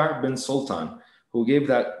Bandar bin Sultan, who gave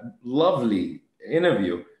that lovely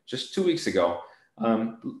interview just 2 weeks ago,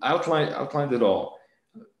 outlined it all.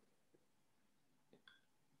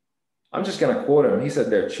 I'm just going to quote him. He said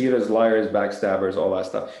they're cheaters, liars, backstabbers, all that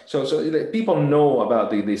stuff. So people know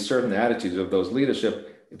about the certain attitudes of those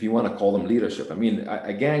leadership, if you want to call them leadership. I mean,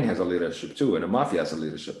 a gang has a leadership too, and a mafia has a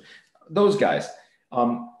leadership. Those guys.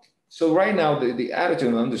 So right now, the attitude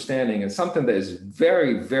and understanding is something that is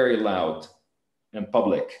very, very loud and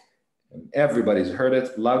public. And everybody's heard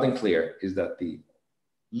it loud and clear, is that the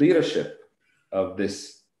leadership of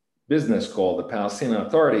this business called the Palestinian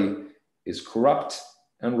Authority is corrupt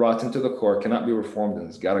and rotten to the core, cannot be reformed, and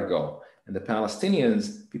it's got to go. And the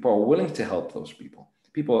Palestinians, people are willing to help those people.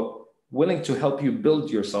 People are willing to help you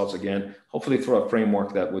build yourselves again, hopefully through a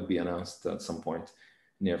framework that would be announced at some point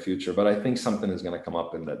near future. But I think something is going to come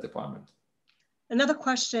up in that department. Another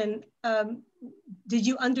question, did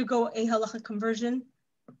you undergo a halakha conversion?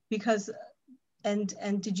 Because, and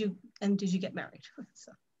did you get married?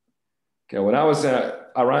 So. Okay, when I was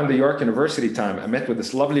around the York University time, I met with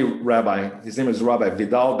this lovely rabbi. His name is Rabbi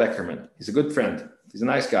Vidal Beckerman. He's a good friend. He's a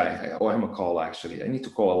nice guy. I owe him a call, actually. I need to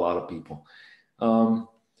call a lot of people.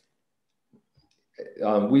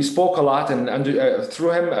 We spoke a lot, and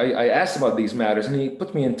through him, I asked about these matters, and he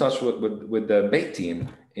put me in touch with the Beit team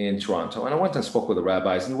in Toronto. And I went and spoke with the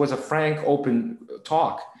rabbis, and it was a frank, open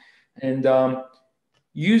talk. And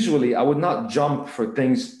usually, I would not jump for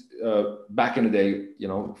things back in the day, you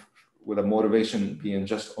know, with a motivation being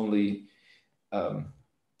just only to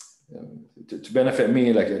benefit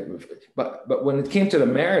me, but when it came to the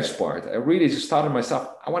marriage part, I really just thought to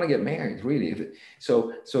myself, I want to get married, really.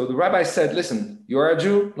 So the rabbi said, listen, you are a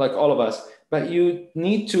Jew like all of us, but you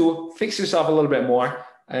need to fix yourself a little bit more.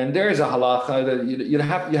 And there is a halakha that you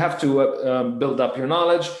have to build up your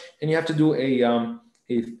knowledge, and you have to do a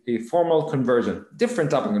formal conversion, different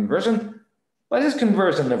type of conversion, but it's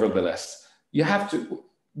conversion nevertheless. You have to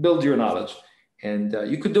build your knowledge, and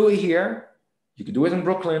you could do it here, you could do it in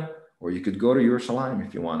Brooklyn, or you could go to Jerusalem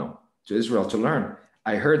if you want to Israel to learn.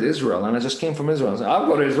 I heard Israel, and I just came from Israel. I said, I'll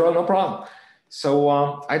go to Israel, no problem. So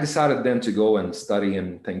I decided then to go and study,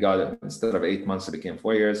 and thank God, instead of 8 months, it became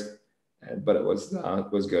 4 years. But it was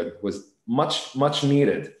good. It was much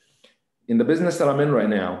needed. In the business that I'm in right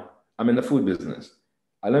now, I'm in the food business.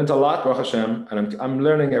 I learned a lot, Baruch Hashem, and I'm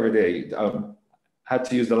learning every day. Had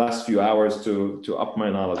to use the last few hours to up my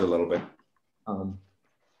knowledge a little bit.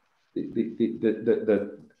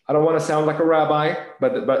 I don't want to sound like a rabbi,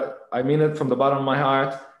 but I mean it from the bottom of my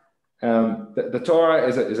heart. The Torah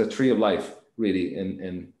is a tree of life, really,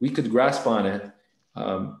 and we could grasp on it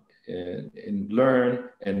and learn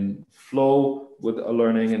and flow with a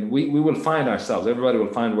learning, and we will find ourselves. Everybody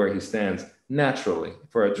will find where he stands naturally.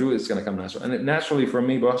 For a Jew, it's going to come natural, and naturally for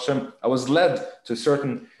me, Baruch Hashem, I was led to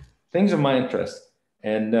certain things of my interest.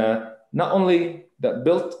 And not only that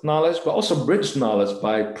built knowledge, but also bridged knowledge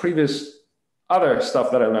by previous other stuff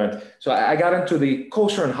that I learned. So I got into the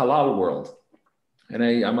kosher and halal world. And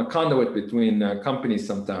I'm a conduit between companies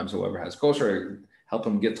sometimes, whoever has kosher, help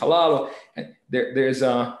them get halal. And there's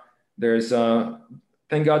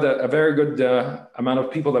thank God, a very good amount of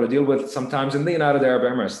people that I deal with sometimes in the United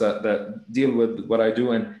Arab Emirates that deal with what I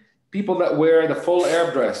do. And people that wear the full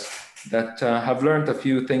Arab dress, that have learned a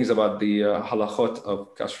few things about the halachot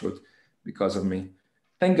of kashrut because of me.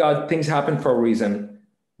 Thank God, things happen for a reason.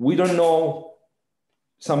 We don't know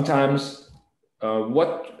sometimes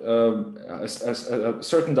what a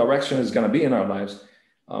certain direction is going to be in our lives.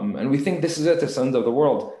 And we think this is it, it's the end of the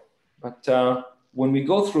world. But when we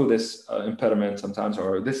go through this impediment sometimes,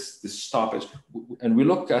 or this stoppage, and we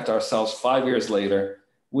look at ourselves 5 years later,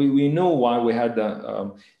 we know why we had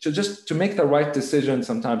the, just to make the right decision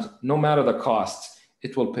sometimes, no matter the costs,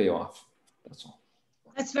 it will pay off. That's all.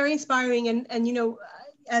 That's very inspiring. And you know,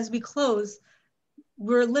 as we close,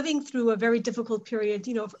 we're living through a very difficult period.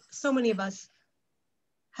 You know, so many of us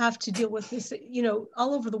have to deal with this, you know,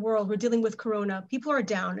 all over the world. We're dealing with Corona. People are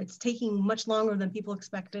down. It's taking much longer than people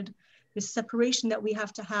expected. This separation that we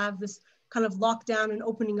have to have, this kind of lockdown and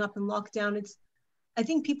opening up and lockdown, I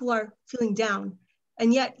think people are feeling down.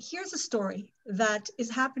 And yet here's a story that is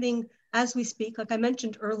happening as we speak. Like I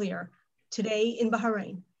mentioned earlier, today in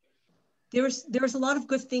Bahrain, there's a lot of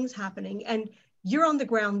good things happening, and you're on the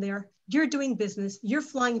ground there, you're doing business, you're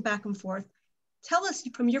flying back and forth. Tell us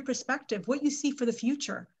from your perspective what you see for the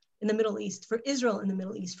future in the Middle East, for Israel in the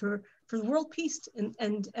Middle East, for world peace,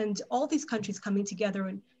 and all these countries coming together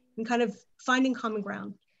and kind of finding common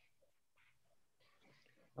ground.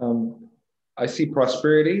 I see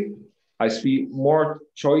prosperity. I see more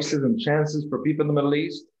choices and chances for people in the Middle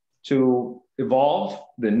East to evolve,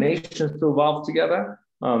 the nations to evolve together.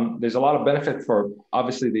 There's a lot of benefit for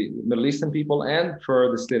obviously the Middle Eastern people and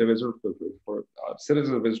for the state of Israel, for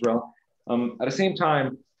citizens of Israel. At the same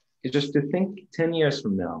time, it's just to think 10 years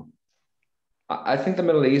from now, I think the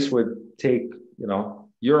Middle East would take,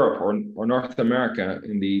 Europe or North America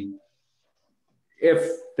if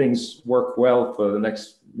things work well for the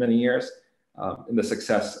next many years, in the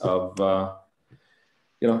success of,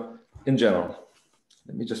 in general.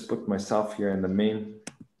 Let me just put myself here in the main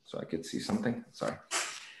so I could see something. Sorry.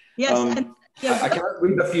 Yes. I can't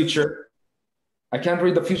read the future. I can't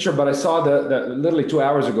read the future, but I saw that literally 2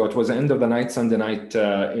 hours ago, it was the end of the night, Sunday night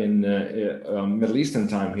in Middle Eastern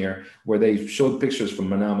time here, where they showed pictures from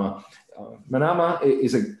Manama. Manama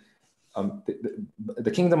is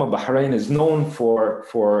the Kingdom of Bahrain is known for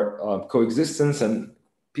coexistence and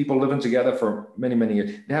people living together for many, many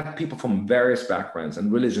years. They have people from various backgrounds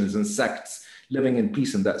and religions and sects living in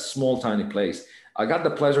peace in that small, tiny place. I got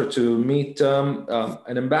the pleasure to meet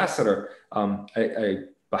an ambassador, a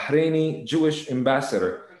Bahraini Jewish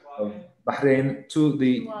ambassador of Bahrain to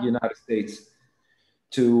the United States,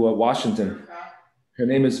 to Washington. Her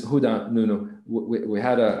name is Huda Nunu. We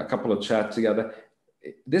had a couple of chats together.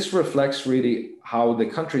 This reflects really how the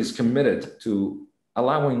country is committed to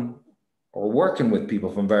allowing or working with people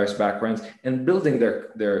from various backgrounds and building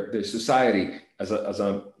their society as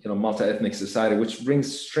a multi-ethnic society, which brings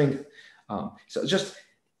strength. So just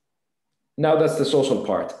now that's the social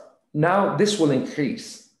part. Now this will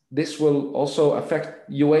increase. This will also affect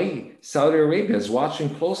UAE. Saudi Arabia is watching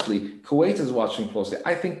closely. Kuwait is watching closely.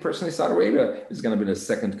 I think personally Saudi Arabia is going to be the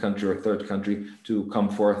second country or third country to come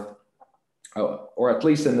forth, or at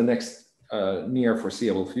least in the next near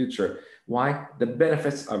foreseeable future. Why? The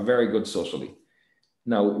benefits are very good socially.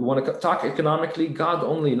 Now, we want to talk economically, God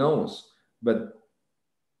only knows, but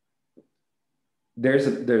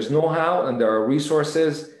there's know-how and there are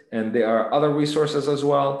resources and there are other resources as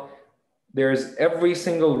well. There's every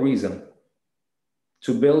single reason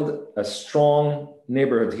to build a strong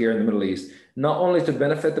neighborhood here in the Middle East, not only to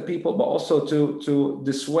benefit the people, but also to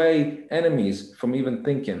dissuade enemies from even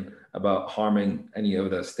thinking about harming any of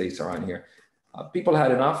the states around here. People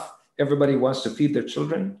had enough. Everybody wants to feed their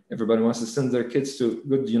children. Everybody wants to send their kids to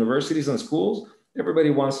good universities and schools. Everybody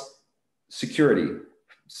wants security,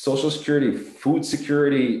 social security, food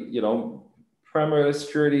security, primary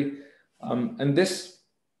security. And this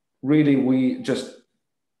really,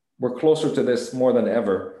 we're closer to this more than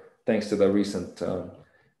ever, thanks to the recent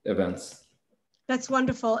events. That's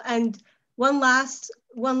wonderful. And one last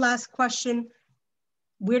question.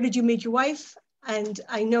 Where did you meet your wife? And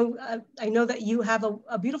I know that you have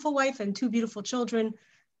a beautiful wife and two beautiful children.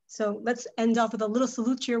 So let's end off with a little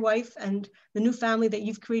salute to your wife and the new family that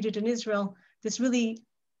you've created in Israel. This really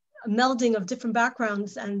melding of different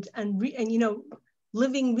backgrounds and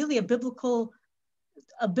living really a biblical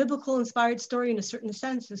inspired story in a certain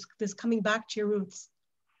sense. This coming back to your roots.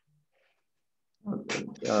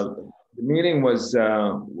 The meeting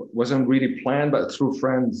wasn't really planned, but through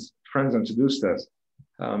friends introduced us.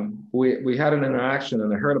 We had an interaction,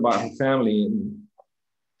 and I heard about her family and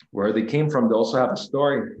where they came from. They also have a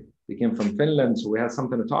story. They came from Finland, so we had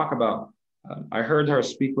something to talk about. I heard her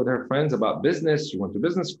speak with her friends about business. She went to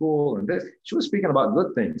business school, and she was speaking about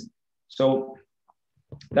good things. So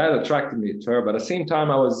that attracted me to her. But at the same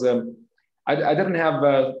time, I didn't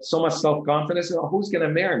have so much self-confidence. Who's going to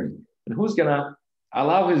marry me, and who's going to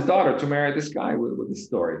allow his daughter to marry this guy with this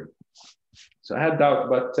story? So I had doubt,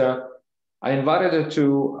 but I invited her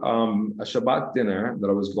to a Shabbat dinner that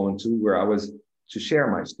I was going to, where I was to share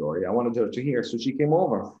my story. I wanted her to hear, so she came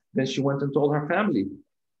over. Then she went and told her family.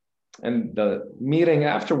 And the meeting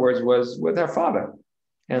afterwards was with her father.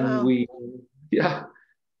 And wow.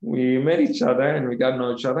 we met each other and we got to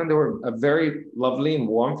know each other. And they were a very lovely and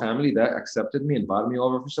warm family that accepted me, invited me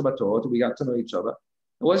over for Shabbatot. We got to know each other.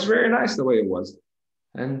 It was very nice the way it was.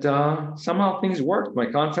 And somehow things worked. My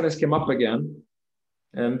confidence came up again.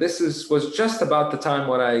 And this was just about the time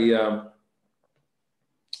when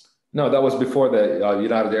no, that was before the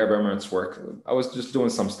United Arab Emirates work. I was just doing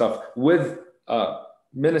some stuff with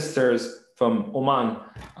ministers from Oman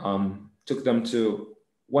took them to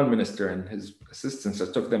one minister and his assistants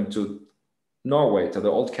that took them to Norway, to the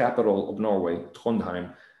old capital of Norway,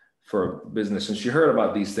 Trondheim, for business. And she heard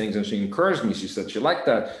about these things and she encouraged me. She said she liked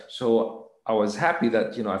that. So I was happy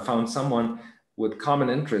that, I found someone with common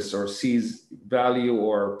interests or sees value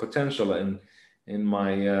or potential in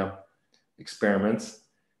my experiments.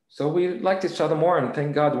 So we liked each other more, and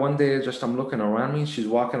thank God one day I'm looking around me, she's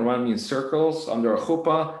walking around me in circles under a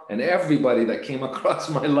chuppah, and everybody that came across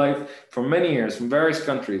my life for many years from various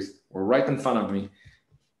countries were right in front of me,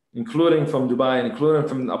 including from Dubai, including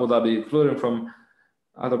from Abu Dhabi, including from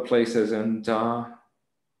other places. And I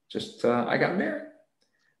got married.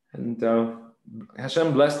 And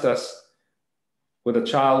Hashem blessed us with a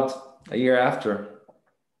child a year after,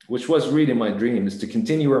 which was really my dream, is to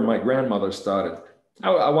continue where my grandmother started.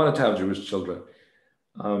 I wanted to have Jewish children.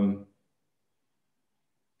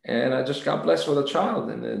 And I just got blessed with a child,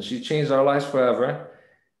 and then she changed our lives forever.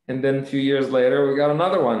 And then a few years later, we got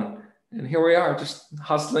another one. And here we are, just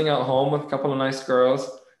hustling at home with a couple of nice girls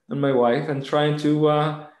and my wife, and trying to,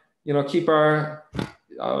 keep our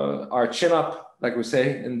chin up, like we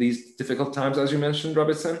say, in these difficult times, as you mentioned,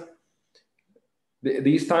 Robertson.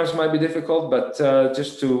 These times might be difficult, but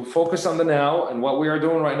just to focus on the now and what we are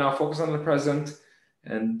doing right now, focus on the present,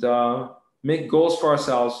 and make goals for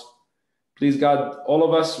ourselves. Please God, all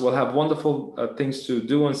of us will have wonderful things to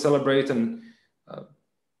do and celebrate and,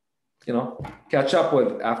 catch up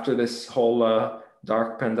with after this whole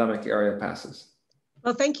dark pandemic area passes.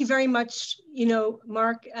 Well, thank you very much,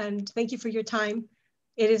 Mark, and thank you for your time.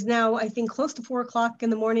 It is now, I think, close to 4 o'clock in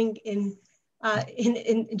the morning in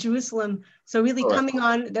Jerusalem. So really coming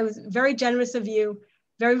on, that was very generous of you,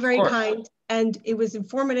 very, very kind. And it was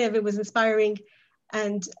informative, it was inspiring.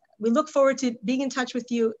 And we look forward to being in touch with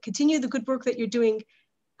you. Continue the good work that you're doing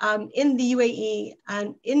in the UAE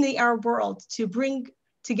and in the Arab world to bring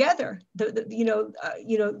together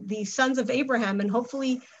the sons of Abraham. And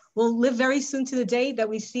hopefully we'll live very soon to the day that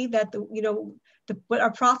we see that what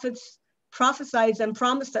our prophets prophesied and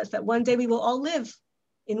promised us, that one day we will all live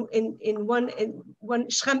in one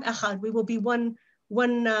Shem Echad. We will be one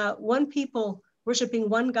people worshiping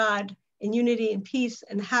one God in unity and peace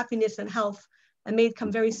and happiness and health. And may it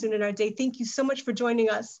come very soon in our day. Thank you so much for joining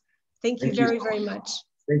us. Thank you very, very much.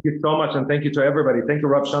 Thank you so much. And thank you to everybody. Thank you,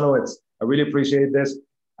 Rob Shanowitz. I really appreciate this.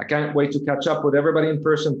 I can't wait to catch up with everybody in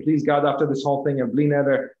person. Please, God, after this whole thing, and Bli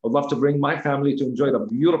Neder, I'd love to bring my family to enjoy the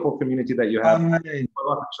beautiful community that you have. A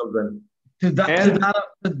lot of children.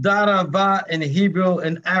 Todarava in Hebrew,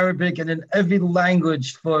 in Arabic, and in every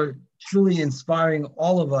language for truly inspiring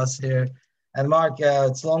all of us here. And Mark,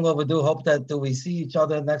 it's long overdue. Hope that we see each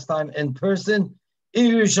other next time in person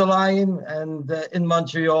in Yerushalayim and in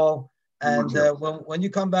Montreal. And when you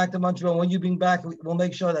come back to Montreal, when you bring back, we'll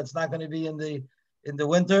make sure that's not going to be in the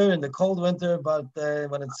winter, in the cold winter, but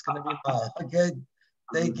when it's going to be mild. Okay,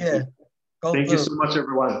 take care. Thank you so much,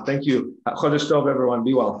 everyone. Thank you. Chodesh Tov, everyone.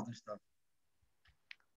 Be well.